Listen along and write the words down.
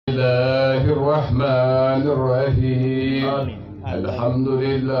الله الرحمن الرحيم آمين. الحمد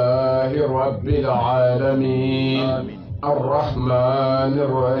لله رب العالمين آمين. الرحمن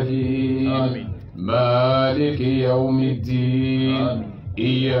الرحيم آمين. مالك يوم الدين آمين.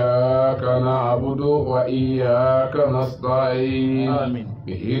 إياك نعبد وإياك نستعين آمين.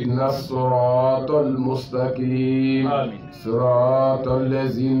 اهدنا الصراط المستقيم آمين. صراط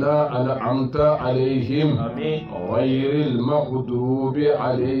الذين أنعمت عليهم آمين. غير المغضوب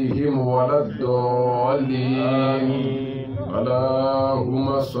عليهم ولا الضالين.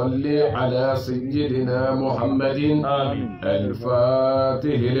 اللهم صل على سيدنا محمد آمين.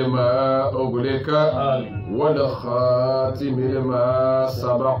 الفاتح لما أغلق والخاتم لما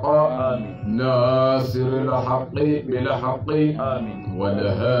سبق آمين. ناصر الحق بالحق آمين.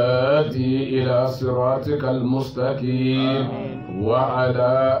 والهادي إلى صراطك المستقيم آمين.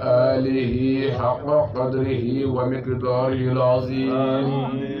 وعلى آله حق قدره ومقداره العظيم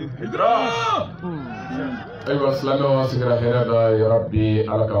آمين. أيها السلام وسكر هيرا يا ربي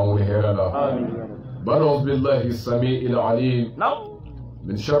على كون هيرا آمين. بلغ بالله السميع العليم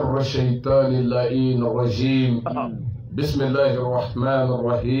من شر الشيطان اللعين الرجيم. بسم الله الرحمن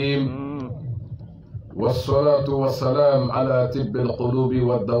الرحيم. والصلاة والسلام على طب القلوب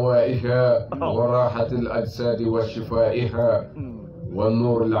ودوائها وراحة الأجساد وشفائها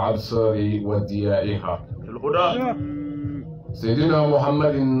والنور الأبصار وديائها سيدنا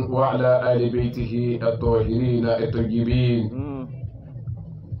محمد وعلى آل بيته الطاهرين الطيبين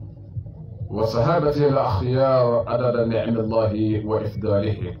وصحابته الأخيار عدد نعم الله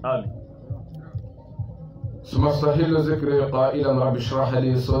وإفضاله آمين. ثم استحل ذكري قائلا رب اشرح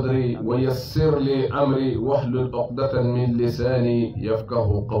لي صدري ويسر لي أمري واحلل عقدة من لساني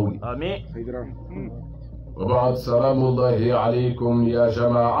يفقه قولي آمين. وبعد سلام الله عليكم يا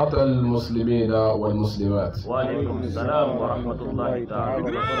جماعة المسلمين والمسلمات. وعليكم السلام ورحمة الله تعالى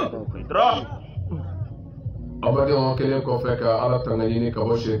وبركاته. أبدا وكلكم فك على تنيني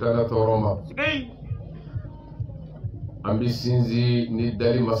كبو شيطان توروما. أم بسنزي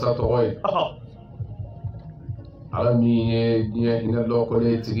نداري مساتوي. على مية هنا لو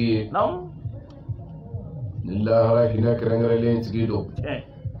كله تجي. نعم. نلا هنا كرنجرلين تجي دو.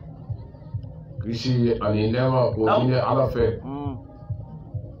 Krishi ani nema ko ine ala fe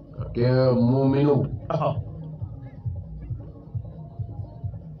ke mu'minu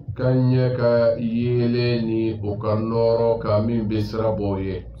kanye ka yele ni o kanoro ka min besra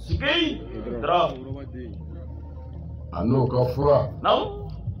boye sigi dra anu ka fura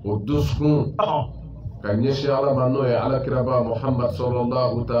o duskun kanye shi ala mano ya ala kiraba Muhammad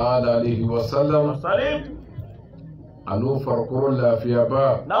sallallahu ta'ala alayhi wa sallam anu farquru la fiya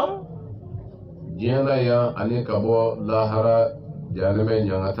ba Jena ya ani kabo lahara janeme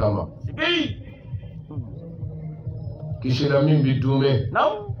nyangatama kishila min bidume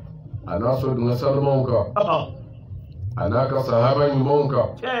ana so dunga salmonka ana ka sahaba nyumonka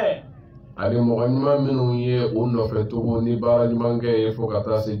ali moganima minu ye unno fetugo ni bara nyumange ye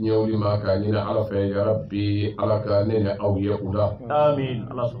fokata se nyawli maka ni na ala fe ya rabbi ala ka nene awiye ula amin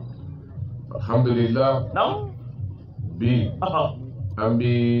allah alhamdulillah bi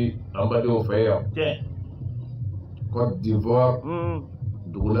ambi ambado faya Côte d'Ivoire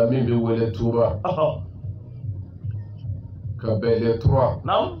dugula min be wele Touba Kabele 3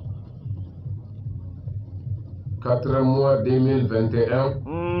 4 mois 2021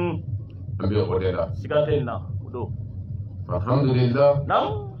 ambi odela sigatena udo alhamdulillah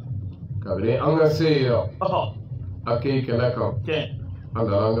kabere anga seya akay kanaka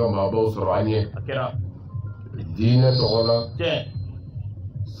anga mabo soranye akira dina togola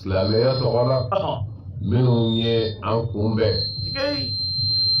Islamiyya tɔgɔla minnu ye an kunbɛn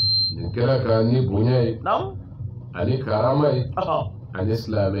nin kɛra ka ni bonya ye ani karama ye ani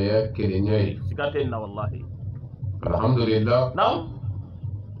silamɛya kelenya ye alhamdulillah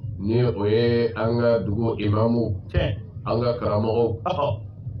ni o ye an ka dugu imamu an ka karamɔgɔw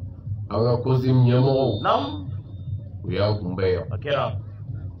an ka kosim ɲɛmɔgɔw u y'an kunbɛn yan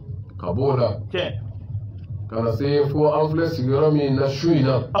ka b'o la kana se fo an filɛ sigiyɔrɔ min na su in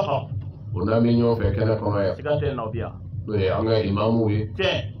na o n'a bɛ ɲɔgɔn fɛ kɛnɛ kɔnɔ yan n'o ye an ka imamuw ye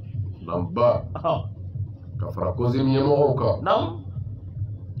lanba ka fara kosim ɲɛmɔgɔw kan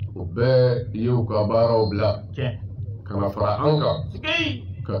o bɛɛ y'u ka baaraw bila kana fara an kan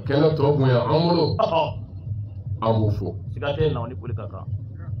ka kɛnɛ tɔ bonya an bolo an b'u fo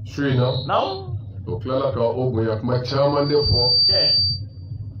su in na o tilala ka o bonya kuma caman de fɔ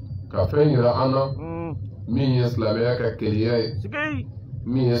ka fɛn yira an na min ye silamɛya ka keliya ye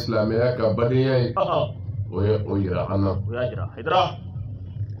min ye silamɛya ka badenya ye o ye o yira an na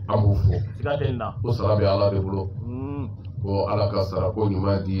an b'u fo o sara bɛ ala de bolo ko ala ka sara ko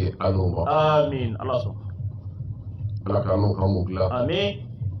ɲuman di anu ma amin ala sɔn ala ka n'u ka mugila amin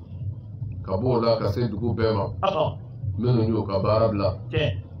ka b'o la ka se dugu bɛɛ ma minnu y'u ka baara bila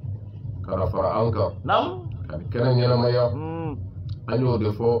ka na fara an kan ka ni kɛnɛ ɲɛnamaya an y'o de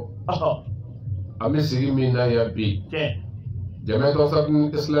fɔ an bɛ sigi min na yan bi jamaica sabin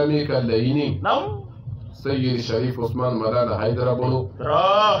islami ka laɲini sayyid Chérif Usman Malala Haidara bolo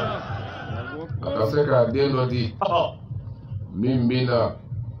a ka se ka den dɔ di min bɛ na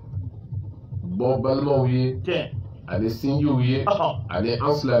bɔ balimaw ye ani sinjiw ye ani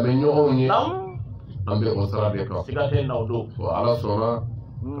an silamɛ ɲɔgɔnw ye an bɛ o sira de kan wa ala sɔnna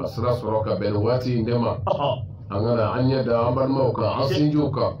ka sira sɔrɔ ka bɛn waati in de ma an kana an ɲɛ da an balimaw kan an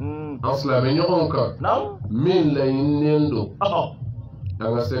sinjiw kan an silamɛ ɲɔgɔnw kan min laɲininen don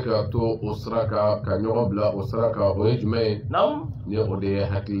an ka se ka to o sira kan ka ɲɔgɔn bila o sira kan o ye jumɛn ye ni o de ye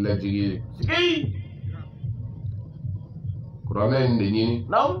hakililajigi ye kuranɛ in de ɲini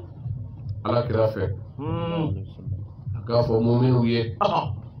ala kira fɛ a k'a fɔ muminw ye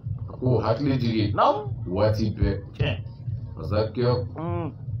a k'u hakili jigi waati bɛɛ fazakir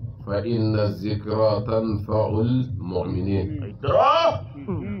fa inna zikra tanfa'ul mu'minin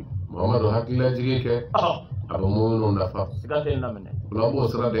Muhammadu hakililajigi kɛ a bɛ muminw nafa ola b'o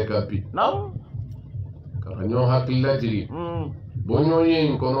sira de kan bi ka ɲɔgɔn hakililajigi bɔɲɔgɔnye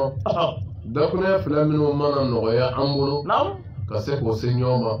in kɔnɔ dakunɛ fila minnu mana nɔgɔya an bolo ka se k'o se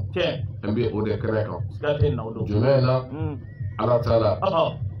ɲɔgɔn ma an bɛ o de kɛnɛ kan jumɛn na ala t'a la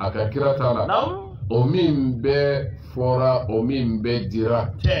a ka kira t'a la o min bɛ fɔra o min bɛ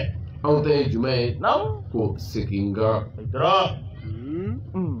dira anw ta ye jumɛn ye ko segin kan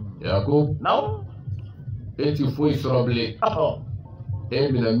Yakob e ti foyi sɔrɔ bilen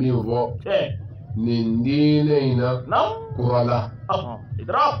e bɛna min fɔ nin diinɛ in na kurala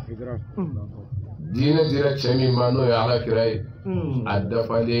diinɛ dira cɛ min ma n'o ye ala kira ye a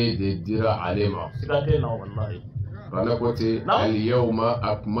dafalen de dira ale ma ala ko ten al-yawma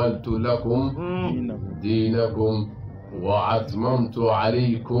akmaltu lakum dinakum wa atmamtu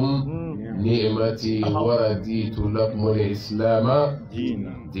alaykum ni'mati wa raditu lakum al-islam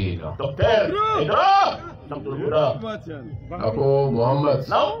dina ako Muhammad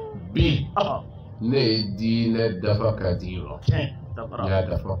bi ne ye diinɛ dafa ka di ma n y'a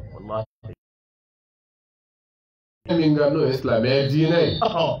dafa min ka n'o ye silamɛya diinɛ ye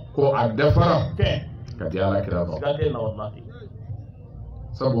ko a dafara ka di ala kira ma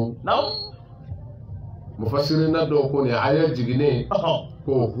sabu mufasirina dɔw ko nin aya jiginnen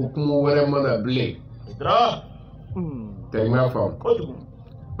ko hukumu wɛrɛ mana bilen tɛ n y'a faamu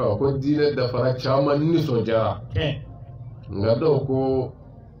ko diinɛ dafara caman nisɔndiyara nka dɔw ko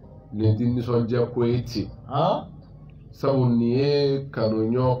nin tɛ nisɔndiya ko ye ten sabu nin ye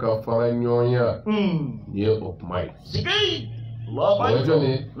kanuɲɔgɔn ka fara ɲɔgɔnya nin ye o kuma ye o ye jɔn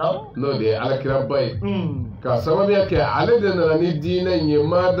ye n'o de ye alakiraba ye k'a sababuya kɛ ale de nana ni diinɛ in ye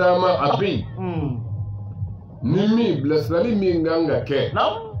madama a bɛ yen ni min bilasirali min kan ka kɛ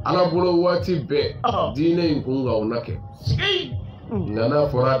ala bolo waati bɛɛ diinɛ in kun ka o na kɛ nka n'a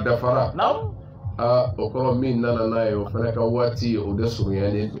fɔra dafara o kɔrɔ min nana n'a ye o fana ka waati o de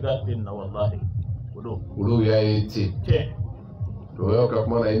surunyalen olu y'a ye ten o y'o ka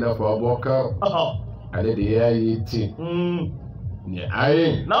kuma na i n'a fɔ Abubakar ale de y'a ye ten ni a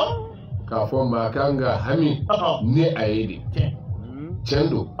ye k'a fɔ maa kan ka hami ni a ye de tiɲɛ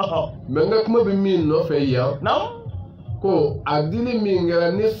don mɛ n ka kuma bɛ min nɔfɛ yan ko a dili min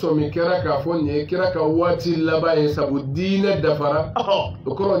kɛra ni sɔmi kɛra k'a fɔ nin ye kira ka waati laban ye sabu diinɛ dafara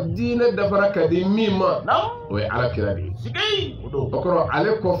o kɔrɔ diinɛ dafara ka di min ma o ye ala kira de ye o kɔrɔ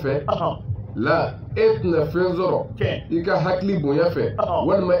ale kɔfɛ la e tɛna fɛn sɔrɔ i ka hakili bonya fɛ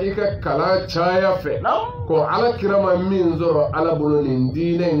walima i ka kalan caya fɛ ko ala kira ma min sɔrɔ ala bolo nin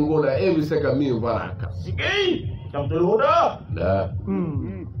diinɛ in ko la e bɛ se ka min fara a kan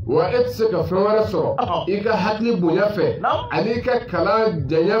wa e tɛ se ka fɛn wɛrɛ sɔrɔ i ka hakili bonya fɛ ani i ka kalan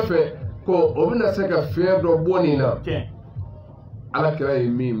janya fɛ ko o bɛna se ka fɛn dɔ bɔ nin na ala kira ye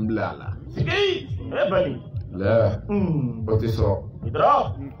min bila a la o tɛ sɔrɔ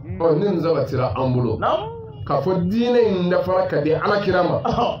ni nin sabatira an bolo k'a fɔ diinɛ in dafara ka di ala kira ma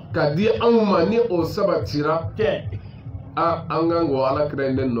ka di anw ma ni o sabatira an kan k'o ala kira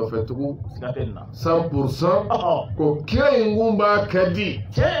in de nɔfɛ tugun 100% ko kira in kun b'a ka di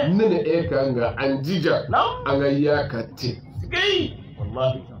ne ni e kan ka an jija an ka ya ka ten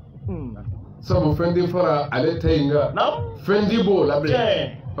sabu fɛn di fara ale ta in kan fɛn di b'o la bilen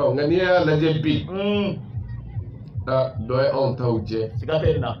nka n'i y'a lajɛ bi dɔ ye anw taw jɛ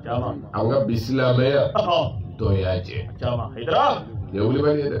an ka bi silamɛya dɔ y'a jɛ nin ye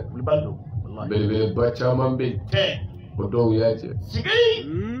wulibali ye dɛ belebeleba caman bɛ yen o dɔw y'a jɛ sigi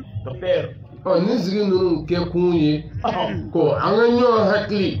docteur ni sigi ninnu kɛ kun ye ko an ka ɲɔgɔn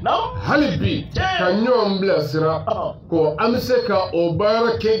hakili hali bi ka ɲɔgɔn bilasira ko an bɛ se ka o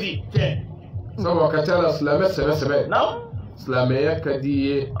baara kɛ di sabu a ka ca la silamɛ sɛbɛ silamɛya ka di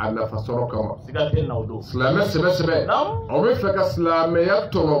ye a nafa sɔrɔ kama silamɛ sɛbɛ o bɛ fɛ ka silamɛya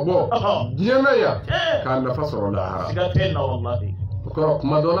tɔnɔbɔ diɲɛ na yan k'a nafa sɔrɔ lahara o kɔrɔ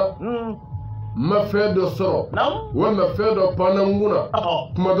kuma dɔ la ma fɛn dɔ sɔrɔ walima fɛn dɔ panna n kunna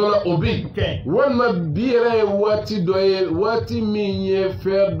kuma dɔ la o bɛ yen walima bi yɛrɛ ye waati dɔ ye waati min ye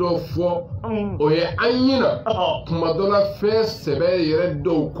fɛn dɔ fɔ o ye an ɲina kuma dɔ la fɛn sɛbɛ yɛrɛ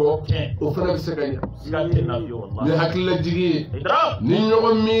dɔw kɔ o fana bɛ se ka ɲɛ ni hakililajigi ye ni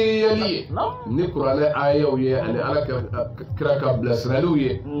ɲɔgɔn miiriyali ye ni kuranɛ ayaw ye ani ala kira ka bilasiraliw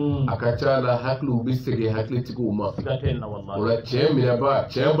ye a ka ca la hakiliw bɛ segin hakilitigiw ma o la cɛ minɛba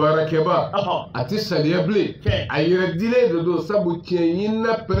cɛ baarakɛba a tɛ sariya bilen a yɛrɛ dilen de don sabu tiɲɛ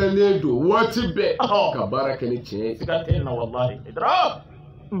ɲinina pɛrɛnlen don waati bɛɛ ka baara kɛ ni tiɲɛ ye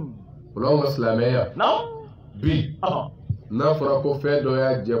o la anw ka silamɛya bi n'a fɔra ko fɛn dɔ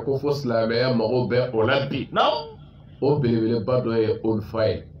y'a jɛ ko fo silamɛya mago bɛ o la bi o belebeleba dɔ ye olufa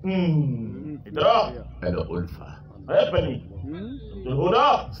ye ani olufa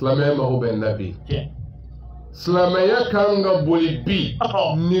silamɛya mago bɛ nabi silamɛya kan ka boli bi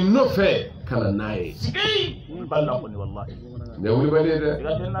nin nɔfɛ ka na n'a ye ne wulibali ye dɛ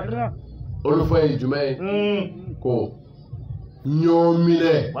olufa ye jumɛn ye ko ɲɔgɔn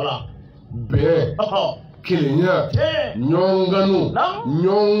minɛ bɛn kelenya ɲɔgɔnganu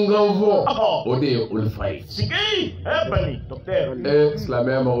ɲɔgɔnganfɔ o de ye olufa ye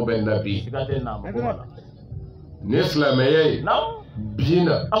silamɛya mago bɛ nabi ni silamɛya ye bi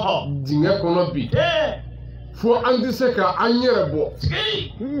na dingɛ kɔnɔ bi fo an tɛ se ka an yɛrɛ bɔ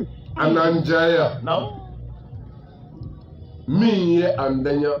an n'an jaya min ye an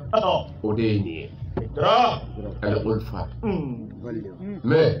daɲa o de ye nin ye ani olufa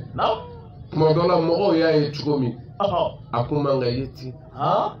mais kuma dɔ la mɔgɔw y'a ye cogo min a kun man ka ye ten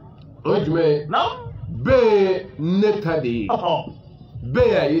o ye jumɛn ye bɛɛ ye ne ta de ye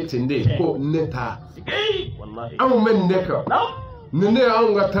bɛɛ y'a ye ten de ye ko ne ta anw bɛ ne kan nin de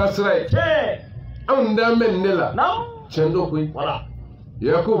y'anw ka taasira ye anw dalen bɛ ne la tiɲɛ do koyi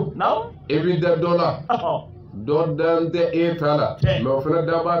yakubu i bɛ da dɔ la dɔ dan tɛ e ta la mɛ o fana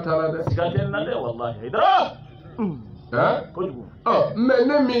da b'a ta la dɛ mɛ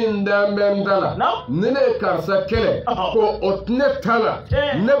ne min dan bɛ n ta la ni ne ye karisa kɛlɛ ko o tɛ ne ta la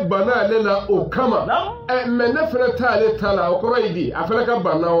ne banna ale la o kama mɛ ne fana t'ale ta la o kɔrɔ ye di a fana ka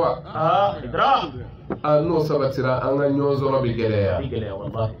banna wa n'o sabatira an ka ɲɔgɔn sɔrɔ bɛ gɛlɛya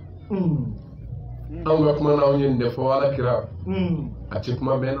anw ka kuma na anw ye nin de fɔ ala kira a ci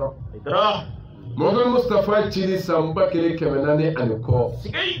kuma bɛn na Mɔgɔ Mustafa cili san 1400 ani kɔ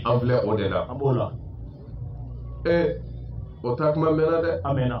an filɛ o de la o ta kuma mɛnna dɛ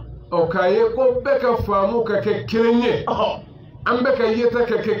k'a ye ko bɛɛ ka faamu ka kɛ kelen ye an bɛ ka yeta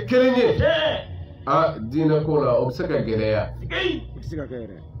ka kɛ kelen ye diinɛ ko la o bɛ se ka gɛlɛya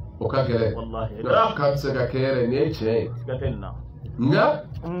o ka gɛlɛn k'a tɛ se ka kɛ yɛrɛ nin ye tiɲɛ ye nka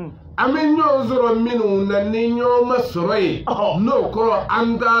an bɛ ɲɔgɔn sɔrɔ minnu na ni ɲɔgɔn ma sɔrɔ ye n'o kɔrɔ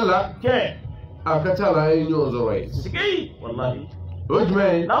an t'a la a ka ca la a ye ɲɔgɔn sɔrɔ ye o ye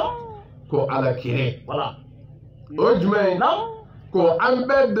jumɛn ye ko ala kire o ye jumɛn ye ko an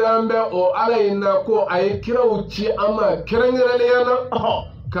bɛɛ dan bɛ o ala in na ko a ye kiraw ci an ma kɛrɛnkɛrɛnnenya na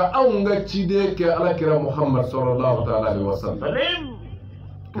ka anw ka ciden kɛ ala kira Muhammad sallallahu alaihi wa sallam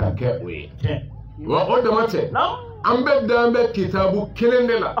k'a kɛ o ye wa o dama tɛ an bɛ dan bɛ kitabu kelen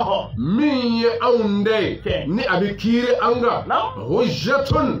de la min ye anw da ye ni a bɛ kiiri an kan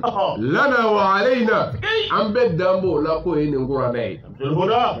hujjatun lana wa alayna an bɛ dan b'o la k'o ye nin kuranɛ ye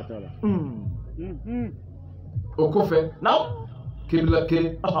o kɔfɛ kibla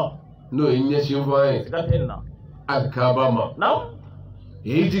kelen n'o ye ɲɛsin fɔ an ye alikaba ma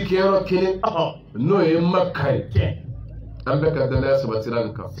hiji kɛyɔrɔ kelen n'o ye Makka ye an bɛ ka danaya sabatira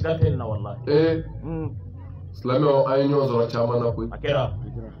nin kan silamɛw an ye ɲɔgɔn sɔrɔ caman na koyi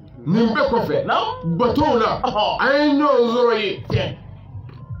nin bɛɛ kɔfɛ batow la an ye ɲɔgɔn sɔrɔ ye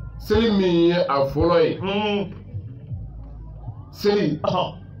seli min ye a fɔlɔ ye seli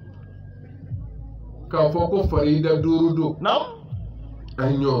k'a fɔ ko farida 5 don an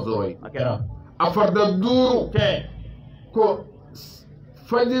ye ɲɔgɔn sɔrɔ ye a farida 5 ko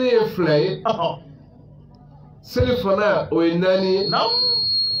fajiri ye 2 ye seli fana o ye 4 ye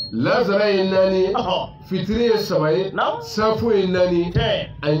lazara ye 4 ye fitiri ye 3 ye safu ye 4 ye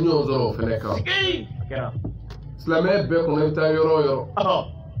an ye ɲɔgɔn sɔrɔ o fana kan silamɛ bɛɛ kɔnɔ i bɛ taa yɔrɔ o yɔrɔ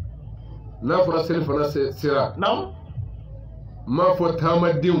n'a fɔra seli fana sera ma fɔ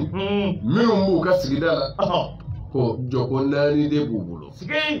taamadenw minnu b'u ka sigida la ko jɔko naani de b'u bolo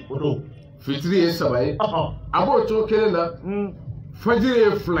fitiri ye 3 ye a b'o cogo kelen na fajiri ye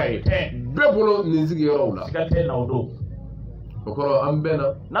 2 ye bɛɛ bolo nin sigiyɔrɔw la o kɔrɔ an bɛɛ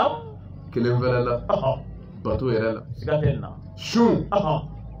na kelen fɛnɛ na bato yɛrɛ la sun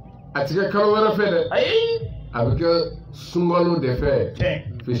a ti kɛ kalo wɛrɛ fɛ dɛ a bɛ kɛ sunkalo de fɛ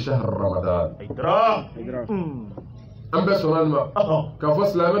fi shahr ramadan an bɛɛ sɔnna nin ma k'a fɔ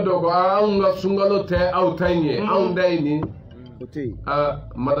silamɛ dɔw ko anw ka sunkalo tɛ aw ta in ye anw da in ni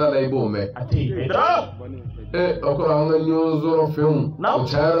mada la i b'o mɛn o kɔrɔ an ka ɲɔgɔn sɔrɔ fɛnw o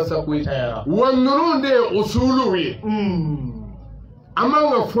cayara sa koyi wa ninnu de ye usuluw ye an man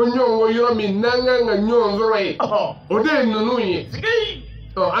ka fɔ ɲɔgɔn kɔ yɔrɔ min n'an kan ka ɲɔgɔn sɔrɔ ye o de ye ninnu ye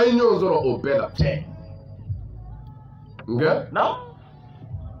an ye ɲɔgɔn sɔrɔ o bɛɛ la nka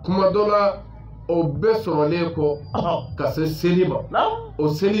kuma dɔ la o bɛɛ sɔrɔlen kɔ ka se seli ma o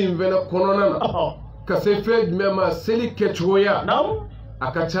seli in fɛnɛ kɔnɔna na ka se fɛn jumɛn ma seli kɛcogoya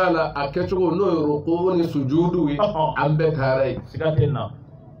a ka ca la a kɛcogo n'o ye ruku ni sujudu ye an bɛɛ taara ye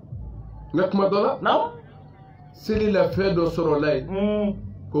nka kuma dɔ la seli la fɛn dɔ sɔrɔla ye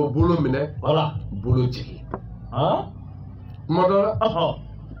k'o bolo minɛ bolo jigin kuma dɔ la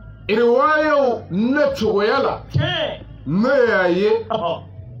riwayaw na cogoya la ne y'a ye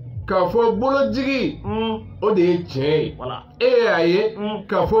k'a fɔ bolo jigi o de ye tiɲɛ ye e y'a ye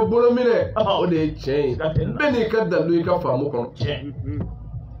k'a fɔ bolo minɛ o de ye tiɲɛ ye bɛɛ n'i ka dalilu i ka faamu kɔnɔ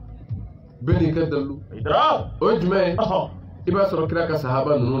bɛɛ n'i ka dalilu o ye jumɛn ye i b'a sɔrɔ kira ka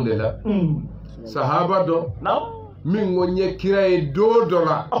sahaba ninnu de la sahaba dɔ min ko ɲɛ kira ye don dɔ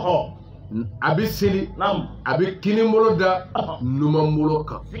la a bɛ seli a bɛ kinibolo da numanbolo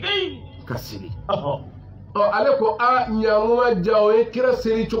kan ka seli ale ko ɲanguma ja o ye kira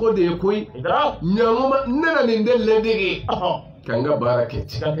seli cogo de ye koyi ɲanguma ne na nin de ledege ka n ka baara kɛ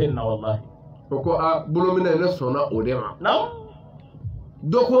ten o ko bolominɛ ne sɔnna o de ma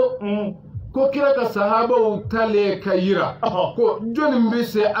dɔ ko kira ka sahabaw talen ka yira ko jɔnni bɛ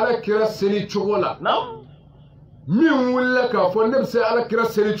se ala kira seli cogo la min wulila k'a fɔ ne bɛ se ala kira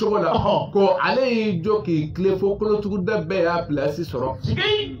seli cogo la ko ale y'i jɔ k'i tile fo kolotuguda bɛɛ y'a pilasi sɔrɔ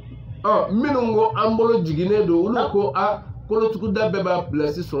minnu ko an bolo jiginnen don olu ko kolotuguda bɛɛ b'a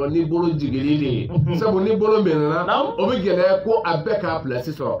pilasi sɔrɔ ni bolo jigili de ye sabu ni bolo minɛna o bɛ gɛlɛya ko a bɛɛ k'a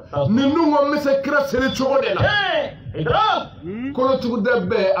pilasi sɔrɔ ninnu ko n bɛ se kira seli cogo de la kolotuguda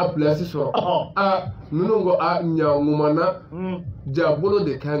bɛɛ a pilasi sɔrɔ ninnu ko ɲangumana ja bolo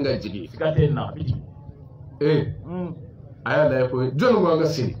de kan ka jigin a y'a lajɛ ko jɔnni ko an ka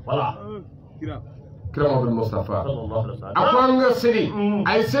seli kira Muhammad Mustafa a ko an ka seli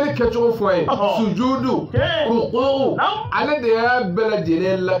a ye seli kɛcogo fɔ an ye sujudu ruku ale de y'a bɛɛ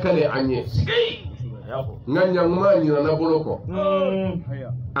lajɛlen lakale an ye nka ɲanguma ɲinana bolo kɔ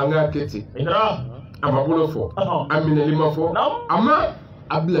an k'a kɛ ten a ma bolo fɔ a minɛli ma fɔ a ma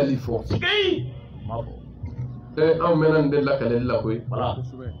a bilali fɔ anw mɛnna nin de lakaleli la koyi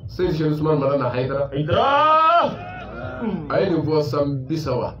Seydi Chérif Usman mara na Haidara a ye nin fɔ san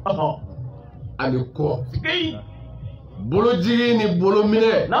 30 ani kɔ bolojigi ni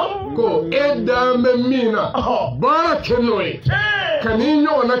bolominɛ ko e dan bɛ min na baara kɛ n'o ye ka n'i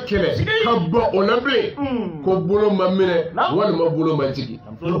ɲɔgɔnna kɛlɛ ka ban o la bilen ko bolo ma minɛ walima bolo ma jigi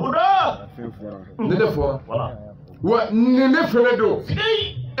ne de fɔra wa nin de fɛnɛ don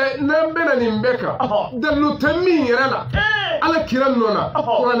n'an bɛna nin bɛɛ kan dalilu tɛ min yɛrɛ la ala kira nɔ na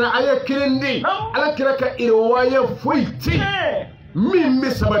kuranɛ aya kelen de ala kira ka riwaya foyi tɛ min bɛ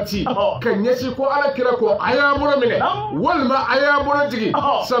sabati ka ɲɛsin ko ala kira ko a y'a bolo minɛ walima a y'a bolo jigi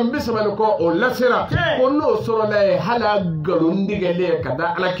san 30 ni kɔ o lasera ko n'o sɔrɔla ye hali a nkalon tigɛlen ka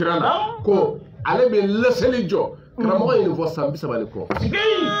da ala kira la ko ale bɛ laseli jɔ karamɔgɔ ye nin fɔ san 30 ni kɔ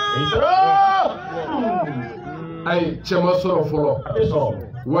a ye cɛman sɔrɔ fɔlɔ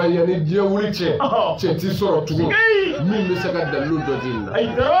wa yanni diɲɛ wuli cɛ cɛ ti sɔrɔ tugun min bɛ se ka dalilu dɔ di nin na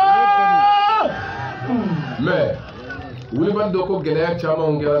mais wulibali dɔ ko gɛlɛya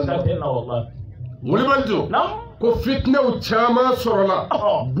caman kɛra na wulibali dɔ ko fitinɛw caman sɔrɔla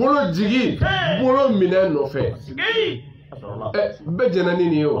bolo jigi bolo minɛ nɔfɛ bɛɛ jɛnna ni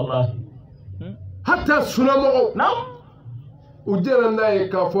nin ye o hata sunamɔgɔw u jɛnna n'a ye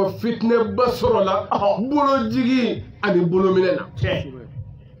k'a fɔ fitinɛba sɔrɔla bolo jigi ani bolo minɛ na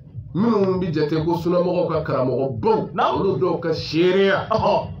minnu bɛ jate ko sunamɔgɔw ka karamɔgɔbaw olu dɔw ka seereya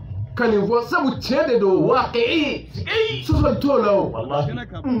ka nin fɔ sabu tiɲɛ de don waqi'i sɔsɔli t'o la o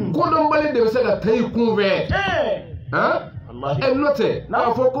kodɔnbali de bɛ se ka taa i kun fɛ n'o tɛ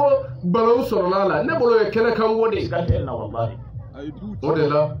k'a fɔ ko balawu sɔrɔla a la ne bolo ye kɛnɛkanko de o de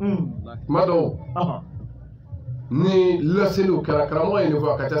la kuma dɔw ni laselu kara karamo ye ni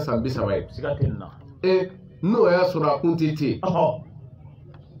fo ka ca san 30 ye sigatenna n'o y'a sɔrɔ a kun tɛ ten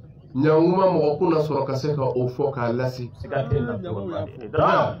ɲanguma mɔgɔ kun na sɔrɔ ka se ka o fɔ k'a lasi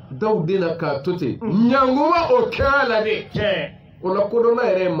daw den na k'a to ten ɲanguma o kɛra la de o la kodɔnna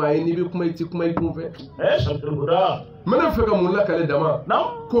yɛrɛ ye maa ye n'i bɛ kuma i ti kuma i kun fɛ n bɛna fɛ ka mun lakale dama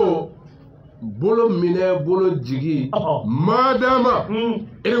ko bolo minɛ bolo jigi madama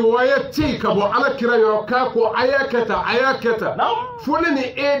riwaya tɛ yen ka bɔ ala kira yɔrɔ k'a ko a y'a kɛ tan a y'a kɛ tan fo ne ni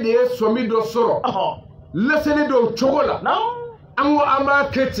e de ye sɔmi dɔ sɔrɔ laseli dɔw cogo la an ko an b'a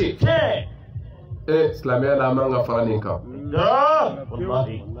kɛ ten silamɛya la an b'an ka fara nin kan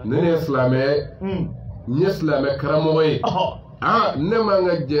ne ye silamɛ n ye silamɛ karamɔgɔ ye ne man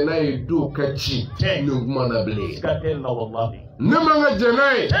ka jɛ n'a ye du ka ci nin kuma na bilen ne man ka jɛ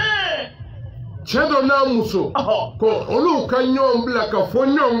n'a ye cɛ dɔ n'a muso ko olu ka ɲɔgɔn bila ka fɔ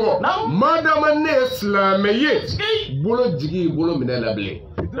ɲɔgɔn kɔ madama ne ye silamɛ ye bolo jigi bolo minɛ la bilen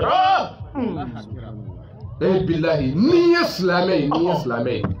bilahi ni ye silamɛ ye ni ye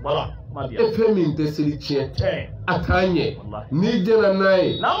silamɛ ye fɛn min tɛ seli tiɲɛ a t'a ɲɛ n'i jɛna n'a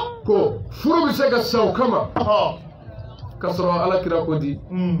ye ko furu bɛ se ka sa o kama k'a sɔrɔ ala kira ko di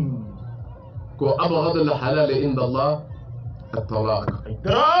ko abghadul halal inda Allah at-talaq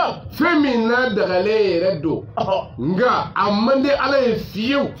fɛn min n'a dagalen yɛrɛ don nka a man di ala ye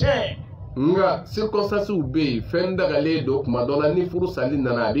fiyewu nga circonstances bɛ yen fɛn dagalen don kuma dɔ la ni furu sali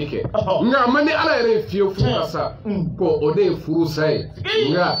nana a bɛ kɛ nka a man di ala yɛrɛ ye fiyewu furu ka sa ko o de ye furu sa ye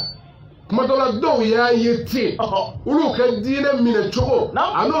nka kuma dɔ la dɔw y'a ye ten olu ka diinɛ minɛ cogo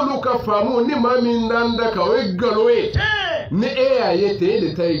a n'olu ka faamu ni maa min n'an da kan o ye nkalon ye ni e y'a ye ten e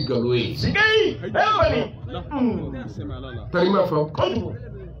de ta ye nkalon ye tari ma faamu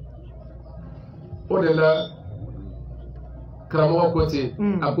o de la karamɔgɔ ko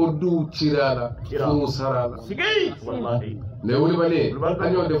ten a ko duw cira a la furu sara a la ne welebalen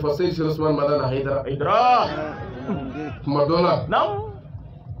an y'o de fɔ Seydi Chérif Madana Haidara kuma dɔ la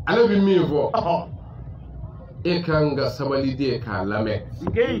ale bɛ min fɔ e kan ka sabaliden k'a lamɛn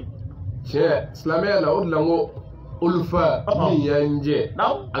tiɲɛ silamɛya la o de la n ko olufa min y'an jɛ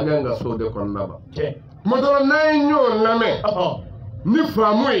an kan ka so de kɔnɔna la kuma dɔ la n'an ye ɲɔgɔn lamɛn ni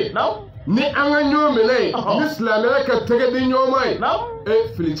faamu ye ni an ka ɲɔgɔn minɛ ye ni silamɛya ka tɛgɛ di ɲɔgɔn ma ye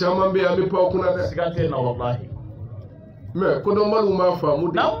fili caman bɛ yen an bɛ pan o kunna dɛ mɛ kodɔnbaliw m'a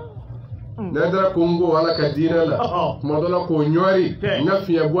faamu de n'a dara ko n ko ala ka diinɛ la kuma dɔ la k'o ɲɔri n ka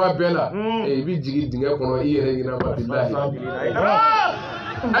fiɲɛ bɔ a bɛɛ la i bɛ jigin dingɛ kɔnɔ i yɛrɛ ɲinɛ ma bilahi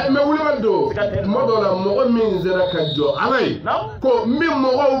mɛ wulibali don tuma dɔ la mɔgɔ min sera ka jɔ ala ye ko n bɛ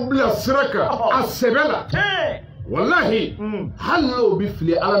mɔgɔw bila sira kan a sɛbɛ la wallahi hali n'o bɛ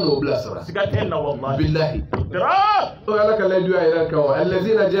fili ala n'o bila sira bilahi o ala ka layidu a yɛrɛ kan wa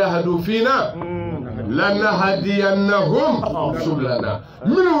allazina jahadu fina lanahadiyannahum sublana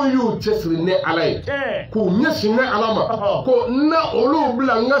minnu y'u cɛsiri ni ala ye k'u ɲɛsin ni ala ma ko na olu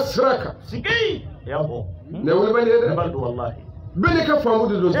bila n ka sira kan ne wulibali ye dɛ bɛɛ n'i ka faamu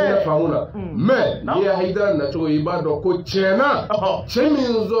de don diinɛ faamu na mɛ n'i ye Haidara nacogo ye i b'a dɔn ko tiɲɛna cɛ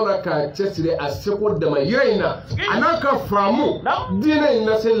min sɔnna k'a cɛsiri a seko damayira in na a n'a ka faamu diinɛ in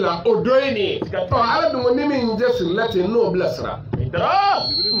laseli la o dɔ ye nin ye ala dun ko ni min cɛsiri la ten n'o bila sira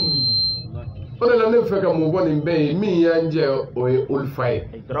o de la ne bɛ fɛ ka mun fɔ nin bɛɛ ye min y'an jɛ o ye olufa ye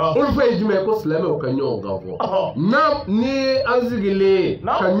olufa ye jumɛn ye ko silamɛw ka ɲɔgɔn kan fɔ n'a ni an sigilen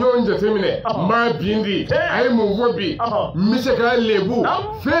ka ɲɔgɔn jateminɛ maa bin di a ye mun fɔ bi n bɛ se k'a lebu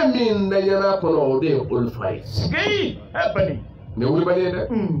fɛn min daɲɛna kɔnɔ o de ye olufa ye ne wulibali ye dɛ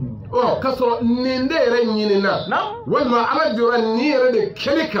k'a sɔrɔ nin de yɛrɛ ɲinina walima ala jɔra nin yɛrɛ de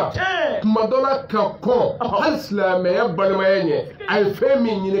kɛli kan kuma dɔ la ka kɔn hali silamɛya balimaya ɲɛ a ye fɛn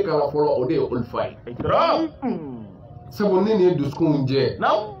min ɲini ka na fɔlɔ o de ye olufa ye sabu ni nin ye dusukun jɛ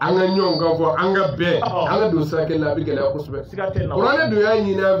an ka ɲɔgɔn kan fɔ an ka bɛn an ka don sira kelen na a bɛ gɛlɛya kosɛbɛ kuranɛ dun y'a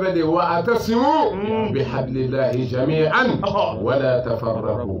ɲini an fɛ de wa atasimu bihablillahi jami'an wala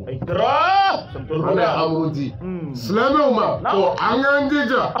tafarraqu kuranɛ ye amuru di silamɛw ma ko an k'an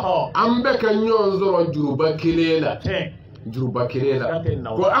jija an bɛɛ ka ɲɔgɔn sɔrɔ juruba kelen la juruba kelen la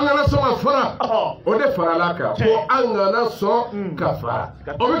ko an kana sɔn ka fara o de farala kan ko an kana sɔn ka fara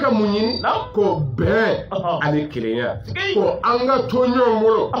o bɛ ka mun ɲini ko bɛn ani kelenya ko an ka to ɲɔgɔn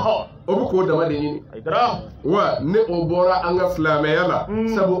bolo o bɛ k'o dama de ɲini wa ni o bɔra an ka silamɛya la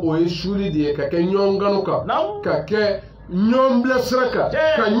sabu o ye suli de ye ka kɛ ɲɔgɔn kanu kan ka kɛ ɲɔgɔn bilasira kan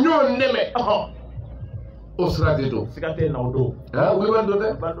ka ɲɔgɔn dɛmɛ o sira de don wulibali don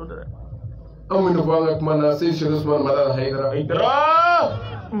dɛ amun da fanga kuma na sai shi Usman Madan Haidara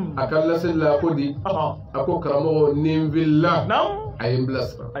akalla silla kodi ako karamo nimvilla ayim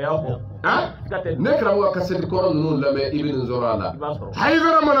blasra ne karamo ka sedi koron nun lame ibn Zorala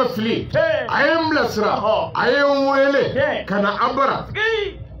Haidara mana fili ayim blasra ayim wele kana abara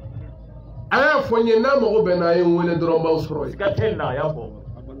aya fonye na mo be na ayim wele dron ba usro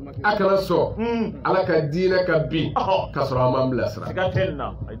akana so ala ka dina ka bi ka soro am blasra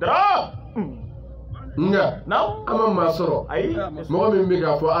nga ama masoro mo mi mi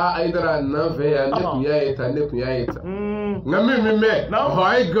ga fo Haidara na ve ya ne kunya yeta nga mi me ho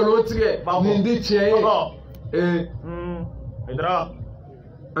ay galo tige ni ndi cheye Haidara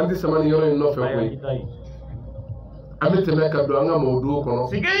andi samani yoro no fe ko amete meka do anga modu kono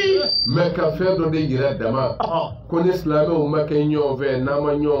meka fe do de yira dama ko ni islamé o maka nyo ve na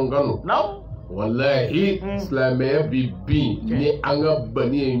ma nyo ngano wallahi islamé bibi ni anga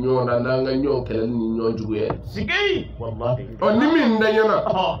bani nyo na anga nyo kala ni nyo juwe wallahi o ni min danyana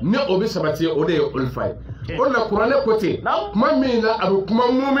ni obi sabati o de ulfai o la qur'an côté kuma mina abu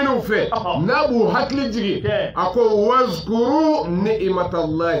kuma mu'minu fe na bu hakli jigi ako wazkuru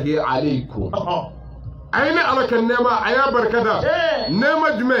ni'matallahi alaykum أين على النعمة أيا بركة نعمة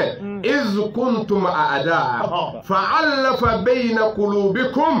جمع إذ كنتم أعداء فألف بين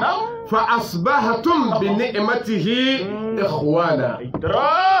قلوبكم فأصبحتم بنعمته إخوانا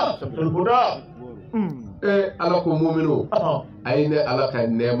على مؤمنون أين على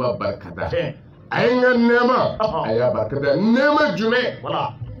النعمة بركة أين النعمة أيا بركة نعمة جمع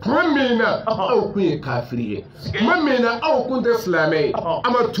ممينا أو كوني كافرية ممينا أو كنت إسلامي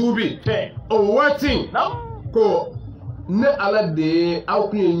أما توبي أو واتين كو ne ala de aw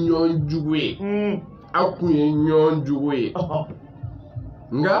kun ye ɲɔn jugu ye aw kun ye ɲɔn jugu ye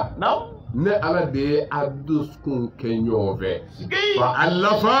nga ne ala de a dusukun kɛ ɲɔgɔn fɛ fa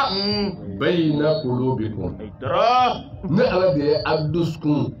alafa bayna qulubikum ne ala de a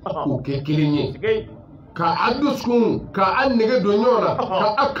dusukun k'u kɛ kelen ye ka a dusukun ka a nege don ɲɔgɔn na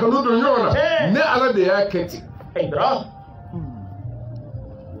ka a kanu don ɲɔgɔn na ne ala de y'a kɛ ten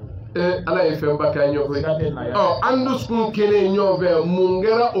ala ye fɛn ba kɛ ɲɔgɔn ye an dusukun kelen ɲɔgɔn fɛ mun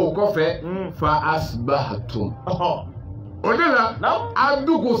kɛra o kɔfɛ fa asbahatum o de la a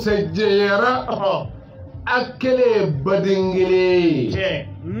dugusɛ jɛnyɛra a kelen baden kelen ye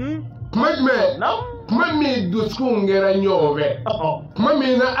kuma jumɛn kuma min dusukun kɛra ɲɔgɔn fɛ kuma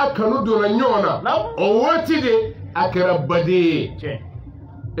min na a kanu donna ɲɔgɔn na o waati de a kɛra baden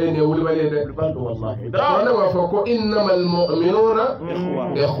ye ne wulibali ye dɛ kɔrɔne b'a fɔ ko innamal mu'minuna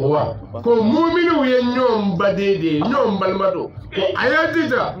ikhwa ko mu'minu ye ɲɔgɔn baden de ye ɲɔgɔn balima don ko a y'a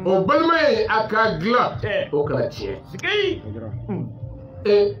jija o balima ye a ka dilan o kana tiɲɛ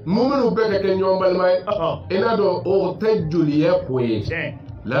mu'minu bɛɛ ka kɛ ɲɔgɔn balima ye i n'a dɔn o tɛ joliya ko ye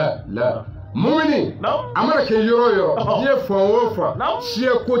la mumini a mana kɛ yɔrɔ o yɔrɔ diɲɛ fan o fan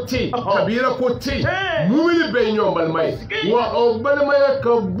siya ko tɛ yen kabila ko tɛ yen mumini bɛɛ ye ɲɔgɔn balima ye wa o balimaya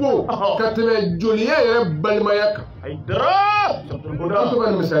ka bon ka tɛmɛ joliya yɛrɛ balimaya kan an to ka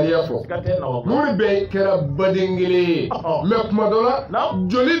nin misaliya fɔ mumini bɛɛ kɛra baden kelen ye mɛ kuma dɔ la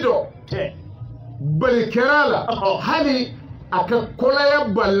joli dɔ bali kɛra a la hali a ka kɔlaya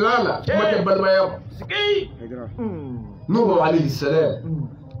balila la kuma tɛ balimaya ma Nuhu alayhi salam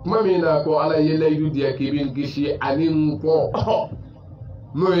kuma min na ko ala ye layidu diya k'i bɛ kisi ani nkɔ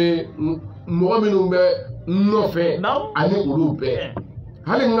n'o ye mɔgɔ minnu bɛ nɔfɛ ani olu bɛɛ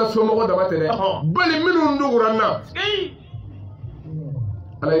hali n ka somɔgɔ dama tɛ dɛ bali minnu dugura n na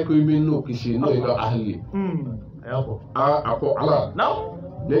ala ye ko i bɛ n'o kisi n'o ye n ka ahali ye a ko ala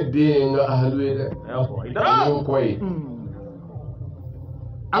ne den ye n ka ahali ye dɛ ne n kɔ ye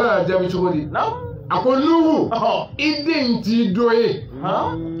ala y'a jaabi cogo di a ko Nuhu i den t'i dɔ ye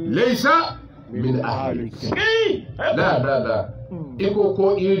Leisa min ahli la iko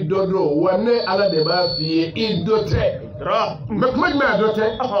ko i dodo wanne ala de ba fi i dote me kuma me adote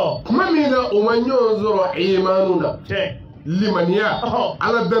kuma mi na o manyo zoro imanuna limaniya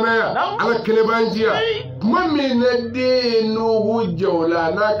ala danaya ala kelebanjiya kuma mi na de no hu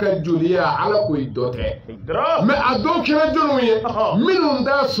jawla na ka juliya ala ko i dote me ado kira jonu ye minun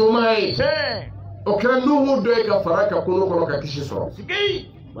da somai o kira Nuhu do e ka faraka kuno kono ka kishi soro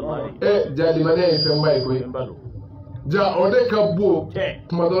ja limane ye fɛn ba ye koyi ja o de ka bon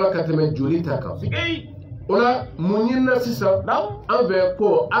tuma dɔ la ka tɛmɛ joli ta kan o la mun ɲinina sisan an fɛ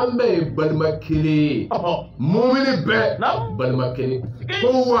ko an bɛɛ ye balima kelen ye mumini bɛɛ balima kelen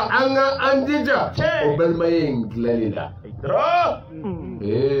ko wa an ka an jija o balimaya in dilanli la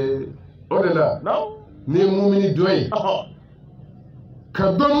o de la ni mumini dɔ ye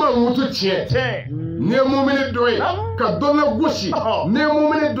ka dɔ ma mutu tiɲɛ ne mumini dɔ ye ka dɔ la gosi ne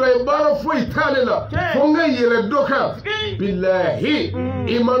mumini dɔ ye baara foyi t'ale la fo n ka yɛlɛ dɔ kan bilahi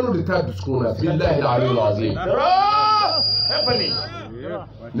imanu de t'a dusukun na bilahi aliyul azim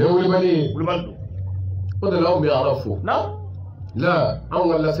ne wulibali o de la anw bɛ ala fo la anw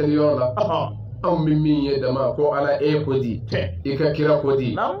ka laseliyɔrɔ la anw bɛ min ye dama ko ala e ko di i ka kira ko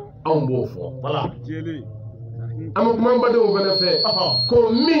di anw b'o fɔ an bɛ kuma badenw fana fɛ ko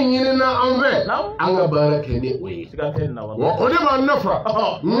min ɲinina an fɛ an ka baara kɛ ni o ye wa o de b'an nafa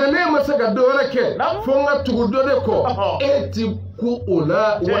nka ne ma se ka dɔ wɛrɛ kɛ fo n ka tugu dɔ de kɔ e ti ku o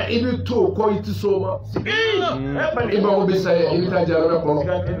la wa i bɛ to o kɔ i ti s'o ma i mago bɛ sa ye i bɛ taa jarabɛ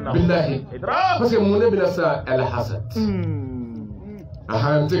kɔnɔ bilahi parce que mun de bɛna sa alhasad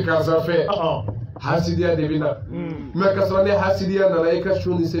n tɛ karisa fɛ hasidiya de bina mais ka sɔrɔ ne hasidiya nana i ka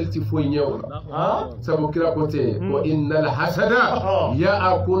su ni seli ti foyi ɲɛ o la sabu kira ko ten ko innal hasada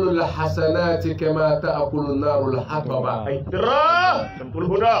ya'kulu al hasanati kama ta'kulu an-naru al hataba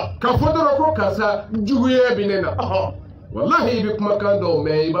ka fɔ dɔrɔn ko karisa juguya bi ne na wallahi i bɛ kumakan dɔw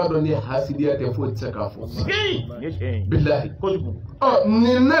mɛn i b'a dɔn ni hasidiya tɛ foyi tɛ se k'a fɔ bilahi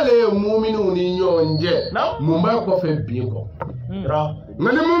nin nale ye muminiw ni ɲɔgɔn cɛ mun b'a kɔfɛ bin kɔ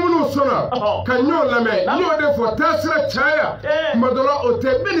nka ni muminiw sɔnna ka ɲɔgɔn lamɛn n y'o de fɔ taasira caya tuma dɔ la o tɛ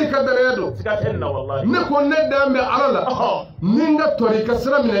bɛɛ n'i ka danaya don ne ko ne dan bɛ ala la ni n ka tɔri ka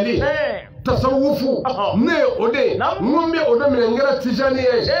sira minɛli tasawufu ne ye o de ye n ko n bɛ o de minɛ n kɛra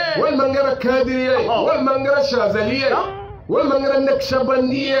tijaniya ye walima n kɛra kadiriya ye walima n kɛra shazaliya ye walima n kɛra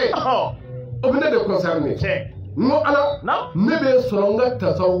naqshbandiya ye o bɛ ne de concerné n ko ala ne bɛ sɔrɔ n ka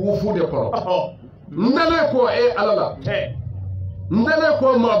tasawufu de kɔrɔ n dalen ko e ala la n dalen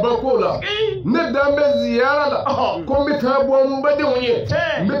ko maaba ko la ne dan bɛ ziyara la ko n bɛ taa bɔ n badenw ye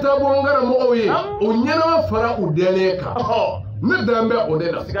n bɛ taa bɔ n karamɔgɔw ye o ɲɛnama fara u dalen kan ne dan bɛ o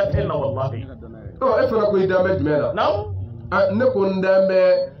de la e fana ko i dan bɛ jumɛn la ne ko n dan bɛ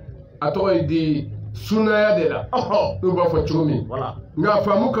a tɔgɔ ye di sunaya de la n'u b'a fɔ cogo min nka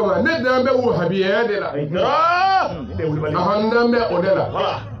faamu kama ne dan bɛ wahabiyaya de la n dan bɛ o de la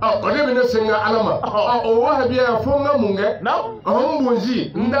o de bɛ ne sen ka ala ma o wahabiyaya fo n ka mun kɛ n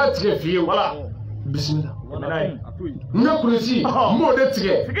bonzi n t'a tigɛ fiyewu bisimila n ka kulusi n b'o de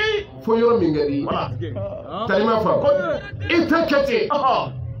tigɛ fo yɔrɔ min ka di talima faamu i tɛ kɛ ten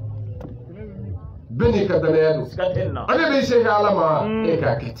bɛɛ n'i ka danaya don o de bɛ se ka ala ma e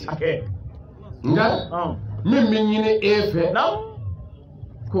k'a kɛ ten nka min bɛ ɲini e fɛ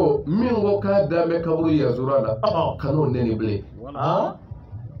ko min ko k'a dan bɛ kaburu yazura la kan'o nɛni bilen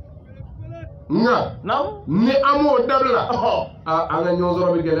nka ni an m'o dabila an ka ɲɔgɔn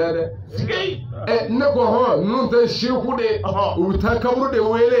sɔrɔ bɛ gɛlɛya dɛ ne ko hɔn ninnu tɛ seku de u bɛ taa kaburu de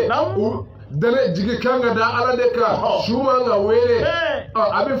wele dɛnɛ jigi kan ka da ala de kan su man ka wele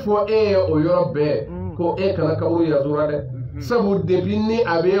a bɛ fɔ e ye o yɔrɔ bɛɛ ko e kana kaburu yazura dɛ sabu depuis ni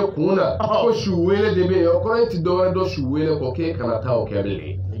a bɛ kun na ko su wele de bɛ yen o kɔrɔ e ti dɔwɛrɛ dɔn su wele kɔ k'e kana taa o kɛ bilen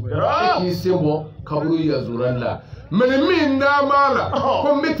e k'i sen bɔ kaburu yazura la mɛ ni min da b'a la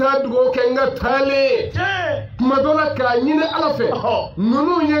ko n bɛ taa dugawu kɛ n ka taalen tuma dɔ la k'a ɲini ala fɛ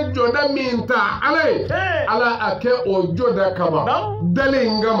ninnu ye jɔda min ta ala ye ala a kɛ o jɔda kama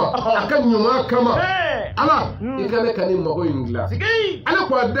dalen kama a ka ɲuman kama ala i ka ne ka nin mago in dilan ala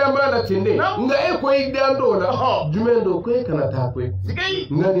ko a dan b'a la ten de nka e ko i dan t'o la jumɛn don ko e kana taa koyi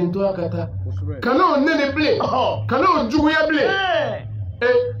nka nin to a ka taa kan'o nɛni bilen kan'o juguya bilen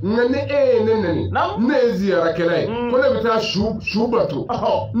nka ni e ye ne nɛni ne ye ziyarakɛla ye ko ne bɛ taa su bato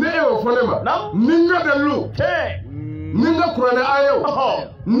ne e y'o fɔ ne ma ni n ka dalilu ni n ka kuranɛ ayew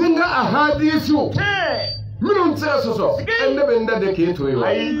ni n ka ahadisiw minnu tɛ se ka sɔsɔ ne bɛ n da de k'e to yen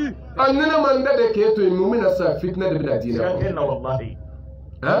wa ni ne ma n da de k'e to yen mun bɛna sa fitinɛ de bɛna diinɛ kɔnɔ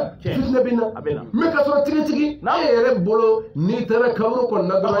fitinɛ bɛ na mɛ ka sɔrɔ tigitigi e yɛrɛ bolo n'i taara kaburu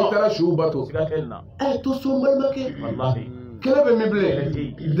kɔnɔna dɔrɔn i taara su bato to so n balimakɛ kɛlɛ bɛ min bilen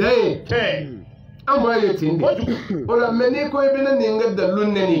da ye an b'a ye ten de o la mɛ n'i ko i bɛ ne nin ka dalilu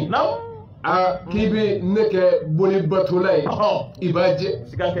nɛni k'i bɛ ne kɛ boli batola ye i b'a jɛ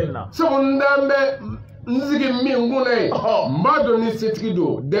sabu n dan bɛ n sigi min kun na ye n b'a dɔn ni setigi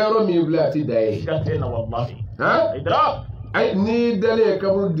don dayɔrɔ min filɛ a ti da ye ayi n'i dalen ye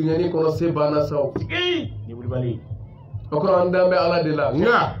kaburu dingɛni kɔnɔ se banna sa o kɔrɔ an dan bɛ ala de la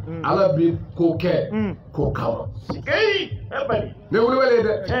nka ala bi ko kɛ ko kama ne wulibali ye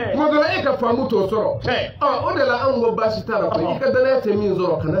dɛ tuma dɔ la e ka faamu t'o sɔrɔ o de la anw ko baasi t'a la koyi i ka danaya tɛ min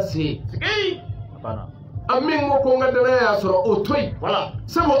sɔrɔ kana se a min ko ko n ka danaya y'a sɔrɔ o to yen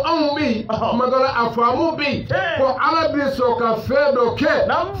sabu anw bɛ yen tuma dɔ la a faamu bɛ yen ko ala bɛ sɔn ka fɛn dɔ kɛ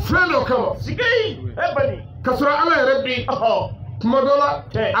fɛn dɔ kama ka sɔrɔ ala yɛrɛ bɛ yen kumadola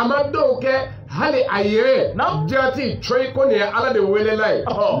amado ke hali ayere jati trey ko ne ala de wele lai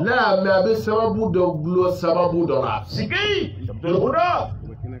la ma be sababu do glo sababu do la sigi abdul huda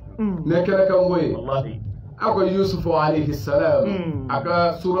ne kala kan goyi wallahi ako yusuf alayhi salam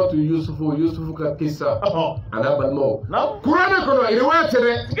aka suratu yusuf ka kissa ana balmo qur'ana kono riwayat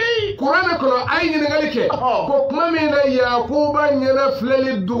de qur'ana kono ayni ngalike ko kuma mina yakuba nyana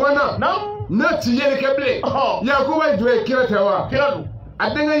fleli dugana na tiyele keble yakuba juwe kiratewa kiradu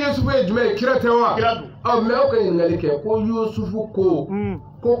adenga yusuf juwe kiratewa kiradu me o kan ngalike ko yusuf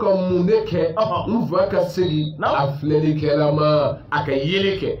ko ka muneke mva ka sigi afleli kelama aka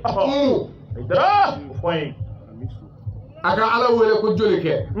yeleke Haidara koy aka ala wele ko joli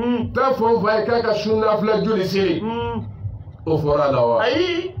ke ta fon fay ka sunna fla joli siri o fora la wa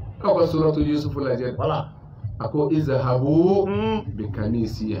ay ako suratu yusuf la jet wala ako izhabu bi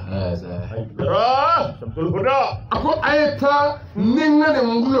kamisi hadha Haidara abdul huda ako ayta ninga ne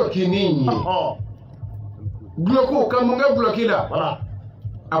ngulo kinini gloko kamunga blokila wala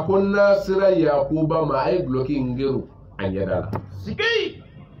ako nasira yakuba ma ay bloki ngeru anyadala sigi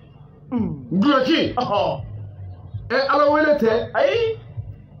gloki ala welete ay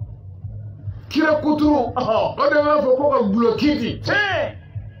kira kuturu o de ma fo ko ka glokiti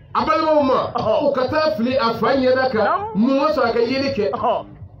abalma ma ko kata fili afanya daka mu waso aka yelike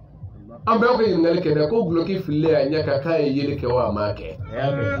ambe ko yingalike da ko gloki fili anya ka kai yelike wa make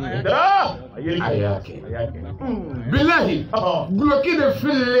ayake billahi gloki de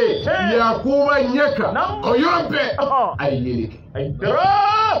fili yakuba nyaka o yobe ay yelike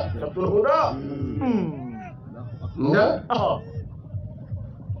Haidara abdul huda nga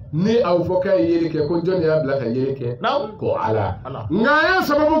ni aw fo kay yelike ko joni ya blaka yelike ko ala nga ya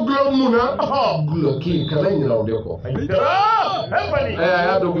sababu glo muna glo ki kala ni law de ko helpani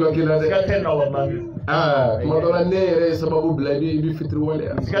ya do glo ki la de gatenna wallahi ma do la ne re sababu blabi bi fitri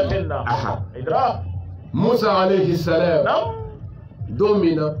wala gatenna Haidara Musa alayhi salam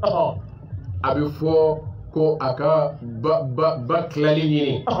domina abi fo ko aka ba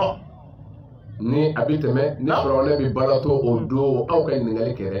klali ni abiteme ni frone bi barato odo au kan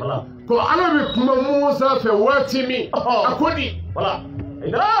ngali kere ko ala bi kuma Musa fe watimi akodi wala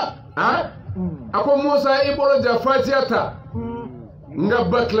Haidara ako Musa ibolo ja fatiata nga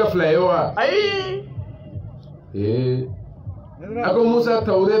bakla flayowa ay ako Musa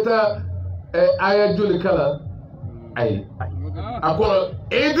tawreta aya juli kala ay ako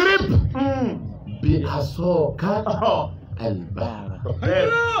idrib bi asoka البحر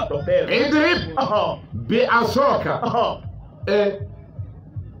اضرب بعصاك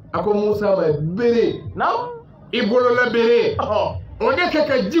ako Musa ma bere ibolo la bere oneka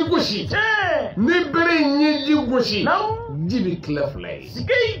ka jigushi ni bere nyi jigushi jibi klaflay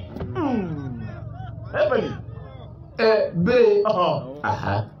hebali bere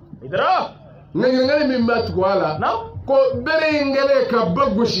Haidara ngale mi matu wala ko bere ngale ka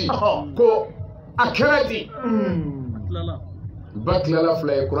bagushi ko akarati baklala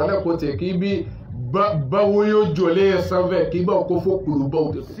fly Qur'an ko te ki bi ba woyo jole sanve ki ba ko fo kulu ba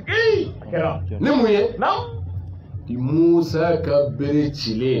o ni muye di Musa ka bere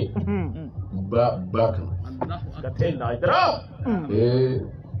chile ba kan gatenna Haidara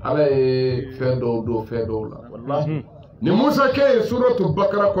ala fedo la wallahi ni Musa ke suratu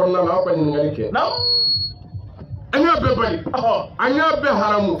Bakara ko na la ko ni ngali ke anya be bali anya be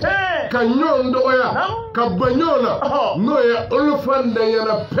haramu ka nyon doya ka banyona no ya ulfanda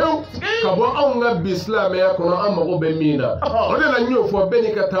yana pew ka bo anga bislam ya kono amago be mina o de la nyo fo be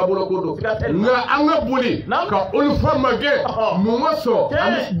ni ka tabulo ko do nga anga buli ka ulfa mage mu maso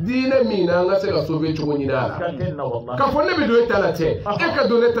am dina mina nga se ka sobe chugo ni dala ka fo ne be do talate e ka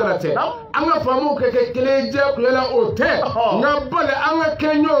do ne talate anga famu ke kele je ko la ote nga bale anga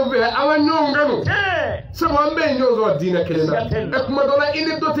kenyo be anga nyonganu sama mbe nyozo dina kelena e kuma dona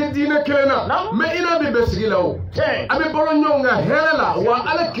ini dote dina kelena me ina be besigila o abe bolo nyonga hela wa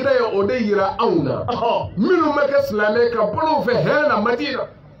ala kirayo ode yira auna minu make islame ka bolo fe hela madina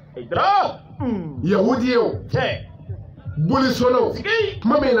Haidara yahudi yo buli sono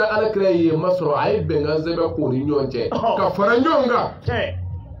kuma me na ala kirayo masro ay benga zebe ko ni nyonje ka fara nyonga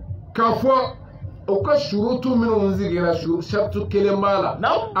ka fo oka shurutu minu nzigira shartu kelemala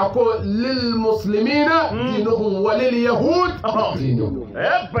ako lil muslimina dinuhum wa lil yahud dinuhum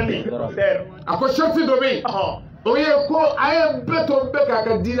ako sharti dobe oye ko aye beto beka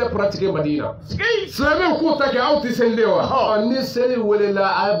ka dina pratique madina islami ko take auti sendewa ni seli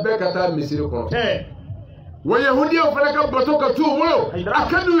wala a beka ta misiri ko wa yahudi o fala ka bato ka tubulo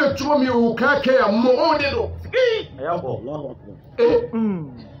akadu ye chumi ukake ya mo odedo ayako Allahu akbar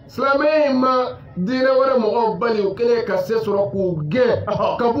silamɛ ma diinɛ wɛrɛ mɔgɔw bali u kɛlen ka se sɔrɔ k'u gɛn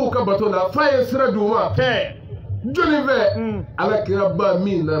ka b'u ka bato la f'a ye sira d'u ma joli fɛ ala kira ba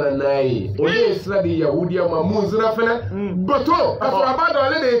min nana n'a ye o ye sira di yahudiya ma mun sira fɛnɛ bato ka sɔrɔ a b'a dɔn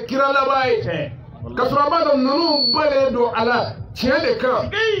ale de ye kira laban ye ka sɔrɔ a b'a dɔn ninnu balen don a la tiɲɛ de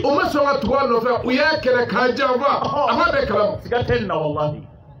kan u ma sɔn ka tugu a nɔfɛ u y'a kɛlɛ k'a janfa a b'a bɛɛ kalama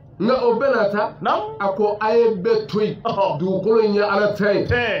nka o bɛɛ n'a ta a ko a ye bɛɛ to yen dugukolo in ye ala ta ye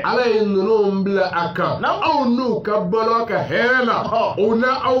ala ye ninnu bila a kan aw n'u ka balo ka hɛrɛ la o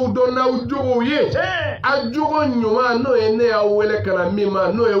na aw dɔn n'aw jogow ye a jogo ɲuman n'o ye ne y'aw wele ka na min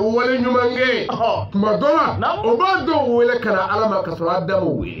ma n'o ye wale ɲuman kɛ tuma dɔ la o b'a dɔn wele ka na ala ma ka sɔrɔ a da ma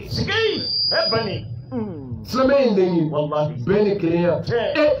wele silamɛ in de ɲini bɛɛ ni kelenya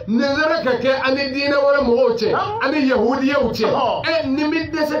nanzara ka kɛ ani diinɛ wɛrɛ mɔgɔw cɛ ani yahudiyaw cɛ nin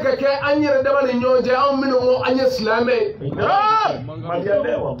bɛ dɛsɛ ka kɛ an yɛrɛ dama ni ɲɔgɔn cɛ anw minnu ko an ye silamɛ ye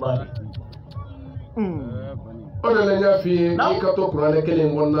o de la n y'a f'i ye n'i ka to kuranɛ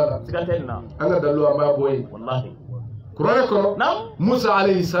kelen kɔnɔna la an ka dalilu an b'a bɔ yen kuranɛ kɔnɔ musa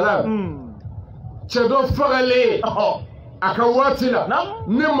alayhi salam cɛ dɔ fagalen a ka waati la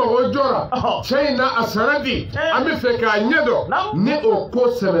ne mago jɔra cɛ in na a sara di an bɛ fɛ k'a ɲɛ dɔn ni o ko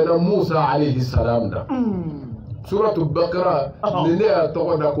sɛbɛnna musa alayhi salam na suratu bakara ni ne y'a